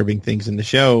more disturbing things in the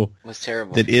show. It was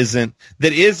terrible. That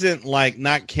isn't like,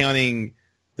 not counting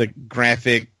the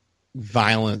graphic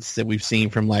violence that we've seen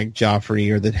from like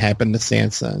Joffrey or that happened to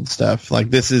Sansa and stuff. Like,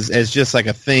 this is as just like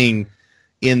a thing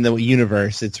in the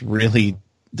universe. It's really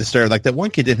disturbing. Like, that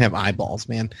one kid didn't have eyeballs,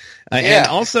 man. And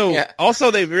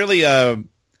also they really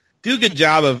do a good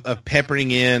job of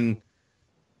peppering in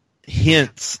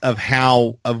hints of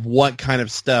what kind of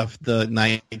stuff the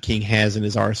Night King has in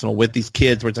his arsenal with these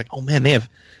kids, where it's like, oh man, they have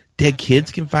dead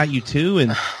kids can fight you too,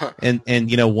 and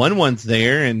you know, one's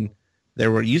there, and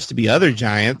there used to be other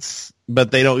giants,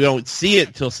 but you don't see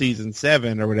it till season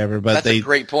 7 or whatever. But that's a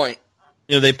great point.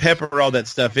 You know, they pepper all that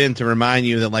stuff in to remind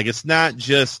you that, like, it's not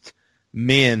just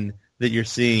men that you're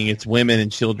seeing, it's women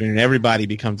and children, and everybody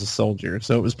becomes a soldier.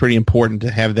 So it was pretty important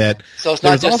to have that. So it's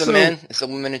not just the men, it's the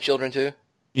women and children too?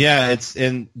 Yeah, it's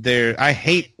in there. I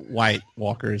hate White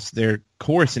Walkers. They're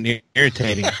coarse and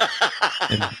irritating,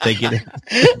 and they get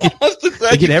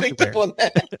everywhere.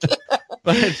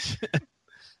 But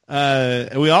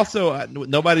we also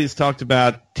nobody's talked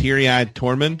about teary-eyed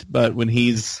Tormund, but when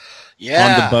he's on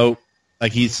the boat,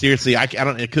 like, he's seriously, I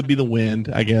don't. It could be the wind,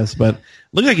 I guess, but it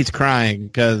looks like he's crying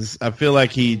because I feel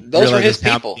like those are his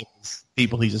people.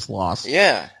 People he just lost.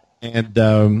 Yeah,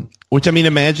 and which, I mean,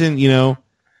 imagine, you know,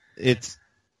 it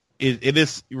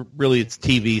is really, it's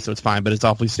TV, so it's fine, but it's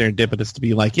awfully serendipitous to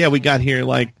be like, yeah, we got here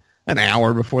like an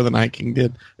hour before the Night King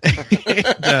did.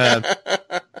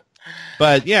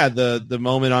 But yeah, the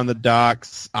moment on the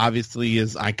docks obviously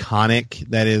is iconic.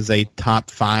 That is a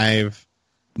top 5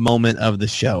 moment of the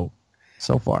show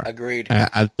so far. Agreed.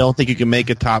 I don't think you can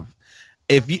make a top.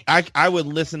 I would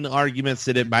listen to arguments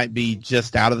that it might be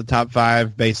just out of the top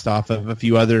 5 based off of a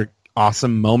few other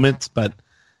awesome moments, but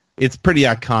it's pretty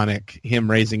iconic,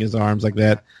 him raising his arms like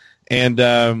that.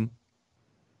 And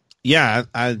yeah,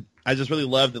 I just really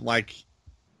love that, like,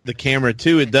 the camera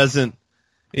too. It doesn't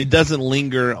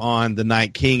linger on the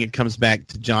Night King. It comes back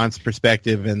to Jon's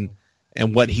perspective and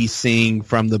what he's seeing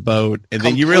from the boat, and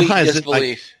then you realize that,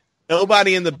 like,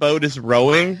 nobody in the boat is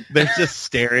rowing; they're just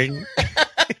staring.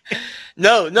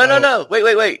 No.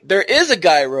 Wait. There is a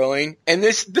guy rowing, and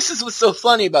this is what's so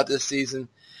funny about this season,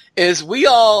 is we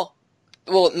all,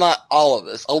 well, not all of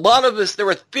us, a lot of us, there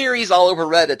were theories all over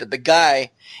Reddit that the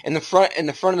guy in the front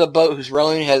of the boat who's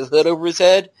rowing, has a hood over his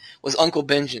head, was Uncle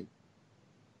Benjen.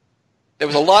 There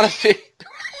was a lot of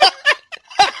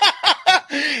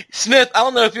Smith, I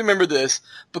don't know if you remember this,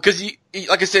 because you,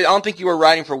 like I said, I don't think you were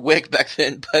writing for Wick back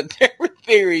then, but there were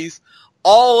theories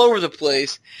all over the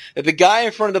place that the guy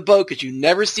in front of the boat, because you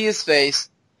never see his face,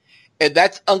 and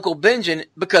that's Uncle Benjen,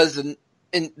 because in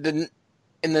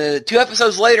the 2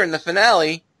 episodes later in the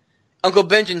finale, Uncle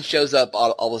Benjen shows up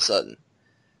all of a sudden.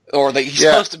 Or that he's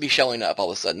supposed to be showing up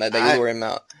all of a sudden. They lure him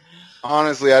out.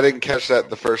 Honestly, I didn't catch that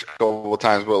the first couple of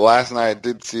times, but last night I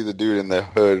did see the dude in the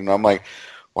hood, and I'm like,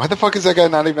 why the fuck is that guy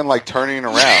not even, like, turning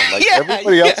around? Like,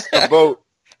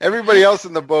 everybody else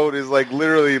in the boat is, like,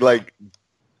 literally, like,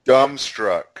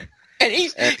 dumbstruck. And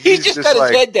he's just got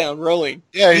his head down, rowing.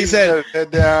 Yeah, he's got his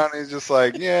head down. He's just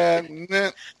like, I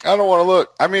don't want to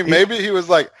look. I mean, maybe he was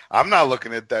like, I'm not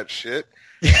looking at that shit.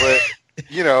 But,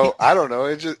 I don't know.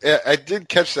 I did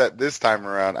catch that this time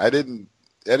around. I didn't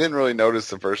really notice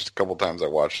the first couple times I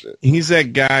watched it. He's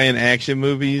that guy in action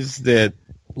movies that,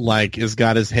 like, has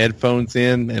got his headphones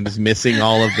in and is missing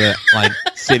all of the, like,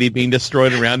 city being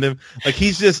destroyed around him. Like,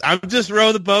 I'm just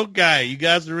row the boat guy. You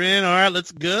guys are in? All right,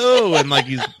 let's go. And, like,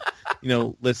 he's,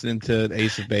 listening to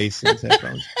Ace of Base in his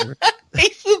headphones.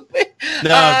 Ace of Base?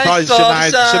 No, probably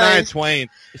Shania Twain.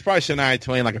 It's probably Shania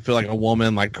Twain, like, I feel like a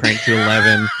woman, like, cranked to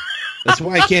 11. That's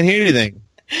why I can't hear anything.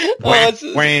 Wow.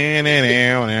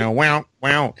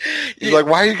 He's like,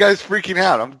 why are you guys freaking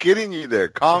out? I'm getting you there.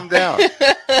 Calm down.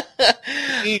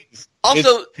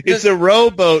 Also, it's a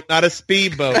rowboat, not a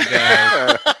speedboat,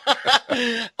 guys.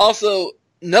 Also,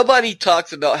 nobody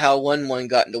talks about how 1-1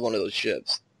 got into one of those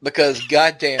ships. Because,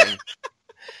 goddamn.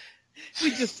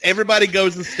 Everybody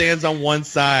goes and stands on one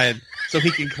side so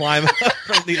he can climb up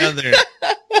from the other.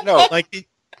 No.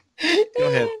 Go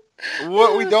ahead.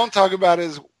 What we don't talk about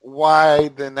is why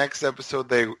the next episode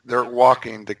they're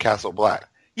walking to Castle Black.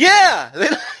 Yeah,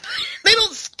 they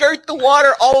don't skirt the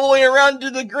water all the way around to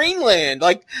the Greenland,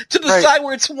 like to the side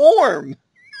where it's warm.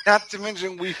 Not to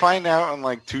mention, we find out in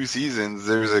like 2 seasons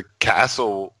there's a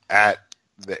castle at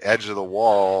the edge of the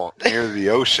wall near the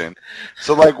ocean.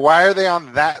 So, like, why are they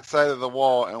on that side of the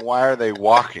wall and why are they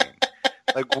walking?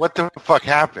 Like, what the fuck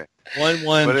happened?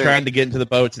 1-1 trying to get into the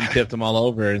boats and tipped them all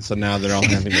over, and so now they're all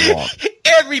having to walk.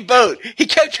 Every boat. He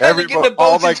kept trying to get in the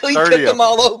boats until he tipped them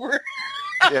all over.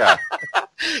 Yeah.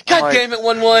 God damn it,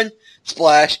 1-1.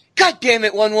 Splash. God damn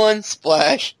it, 1-1.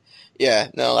 Splash. Yeah,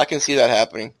 no, I can see that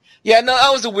happening. Yeah, no,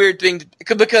 that was a weird thing,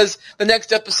 because the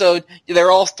next episode,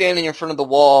 they're all standing in front of the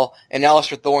wall, and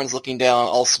Alistair Thorne's looking down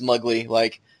all smugly,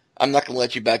 like, I'm not going to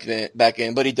let you back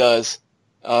in, but he does.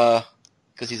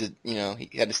 Because he's he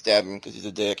had to stab him because he's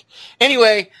a dick.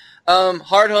 Anyway,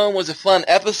 Hard Home was a fun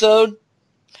episode.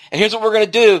 And here's what we're going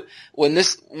to do when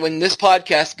this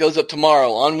podcast goes up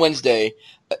tomorrow on Wednesday.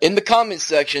 In the comments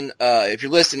section, if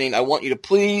you're listening, I want you to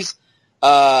please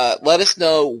let us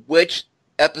know which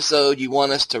episode you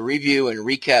want us to review and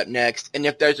recap next. And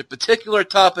if there's a particular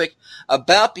topic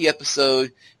about the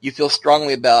episode you feel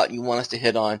strongly about and you want us to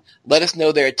hit on, let us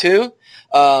know there too.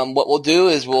 What we'll do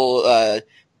is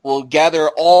we'll gather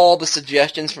all the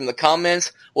suggestions from the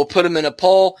comments. We'll put them in a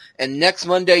poll, and next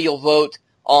Monday you'll vote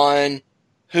on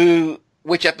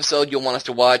which episode you'll want us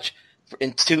to watch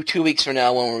in two weeks from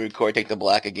now when we record Take the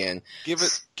Black again. Give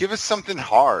us something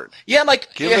hard. Yeah, like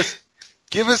give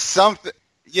us something.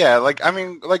 Yeah, like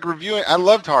reviewing. I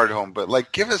loved Hard Home, but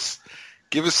like give us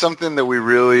something that we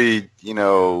really,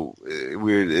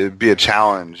 it'd be a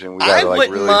challenge, and we gotta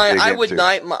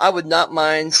I would not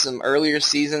mind some earlier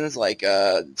seasons, like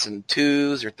some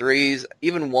 2s or 3s.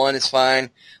 Even 1 is fine.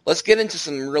 Let's get into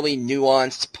some really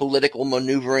nuanced political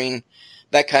maneuvering,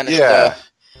 that kind of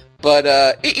stuff. But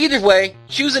either way,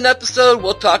 choose an episode.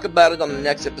 We'll talk about it on the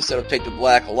next episode of Take the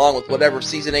Black, along with whatever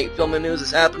Season 8 filming news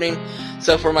is happening.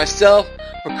 So for myself,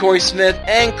 for Corey Smith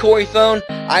and Corey Thone,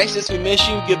 Isis, we miss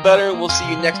you. Get better. We'll see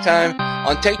you next time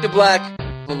on Take the Black.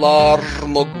 Valar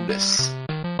Morghulis.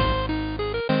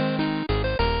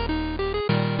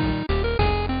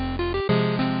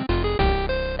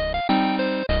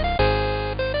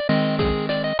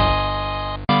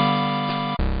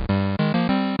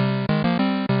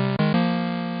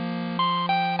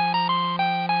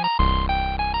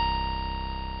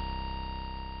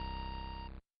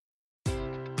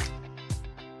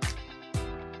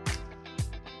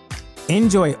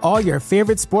 Enjoy all your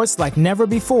favorite sports like never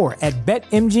before at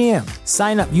BetMGM.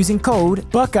 Sign up using code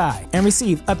Buckeye and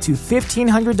receive up to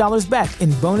 $1,500 back in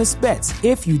bonus bets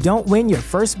if you don't win your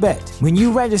first bet. When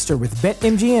you register with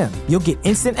BetMGM, you'll get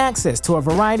instant access to a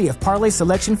variety of parlay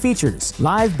selection features,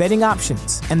 live betting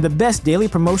options, and the best daily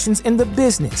promotions in the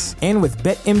business. And with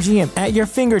BetMGM at your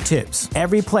fingertips,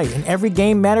 every play and every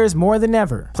game matters more than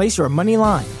ever. Place your money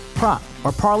line, prop,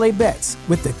 or parlay bets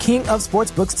with the king of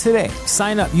sportsbooks today.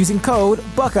 Sign up using code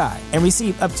Buckeye and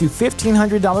receive up to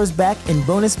 $1,500 back in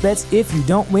bonus bets if you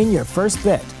don't win your first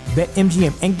bet.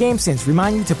 BetMGM and GameSense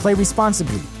remind you to play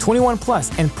responsibly. 21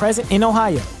 plus and present in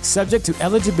Ohio, subject to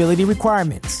eligibility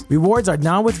requirements. Rewards are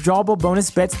non-withdrawable bonus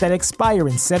bets that expire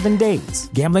in 7 days.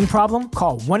 Gambling problem?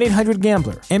 Call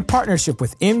 1-800-GAMBLER. In partnership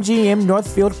with MGM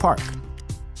Northfield Park.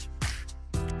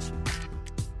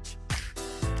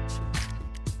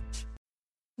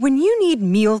 When you need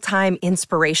mealtime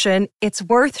inspiration, it's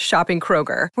worth shopping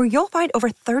Kroger, where you'll find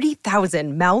over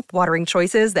 30,000 mouth-watering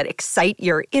choices that excite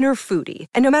your inner foodie.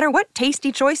 And no matter what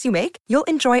tasty choice you make, you'll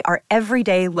enjoy our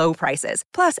everyday low prices,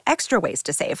 plus extra ways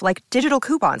to save, like digital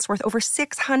coupons worth over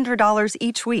 $600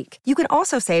 each week. You can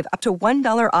also save up to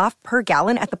 $1 off per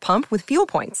gallon at the pump with fuel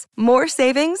points. More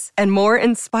savings and more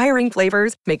inspiring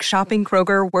flavors make shopping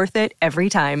Kroger worth it every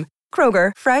time.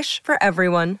 Kroger, fresh for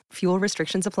everyone. Fuel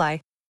restrictions apply.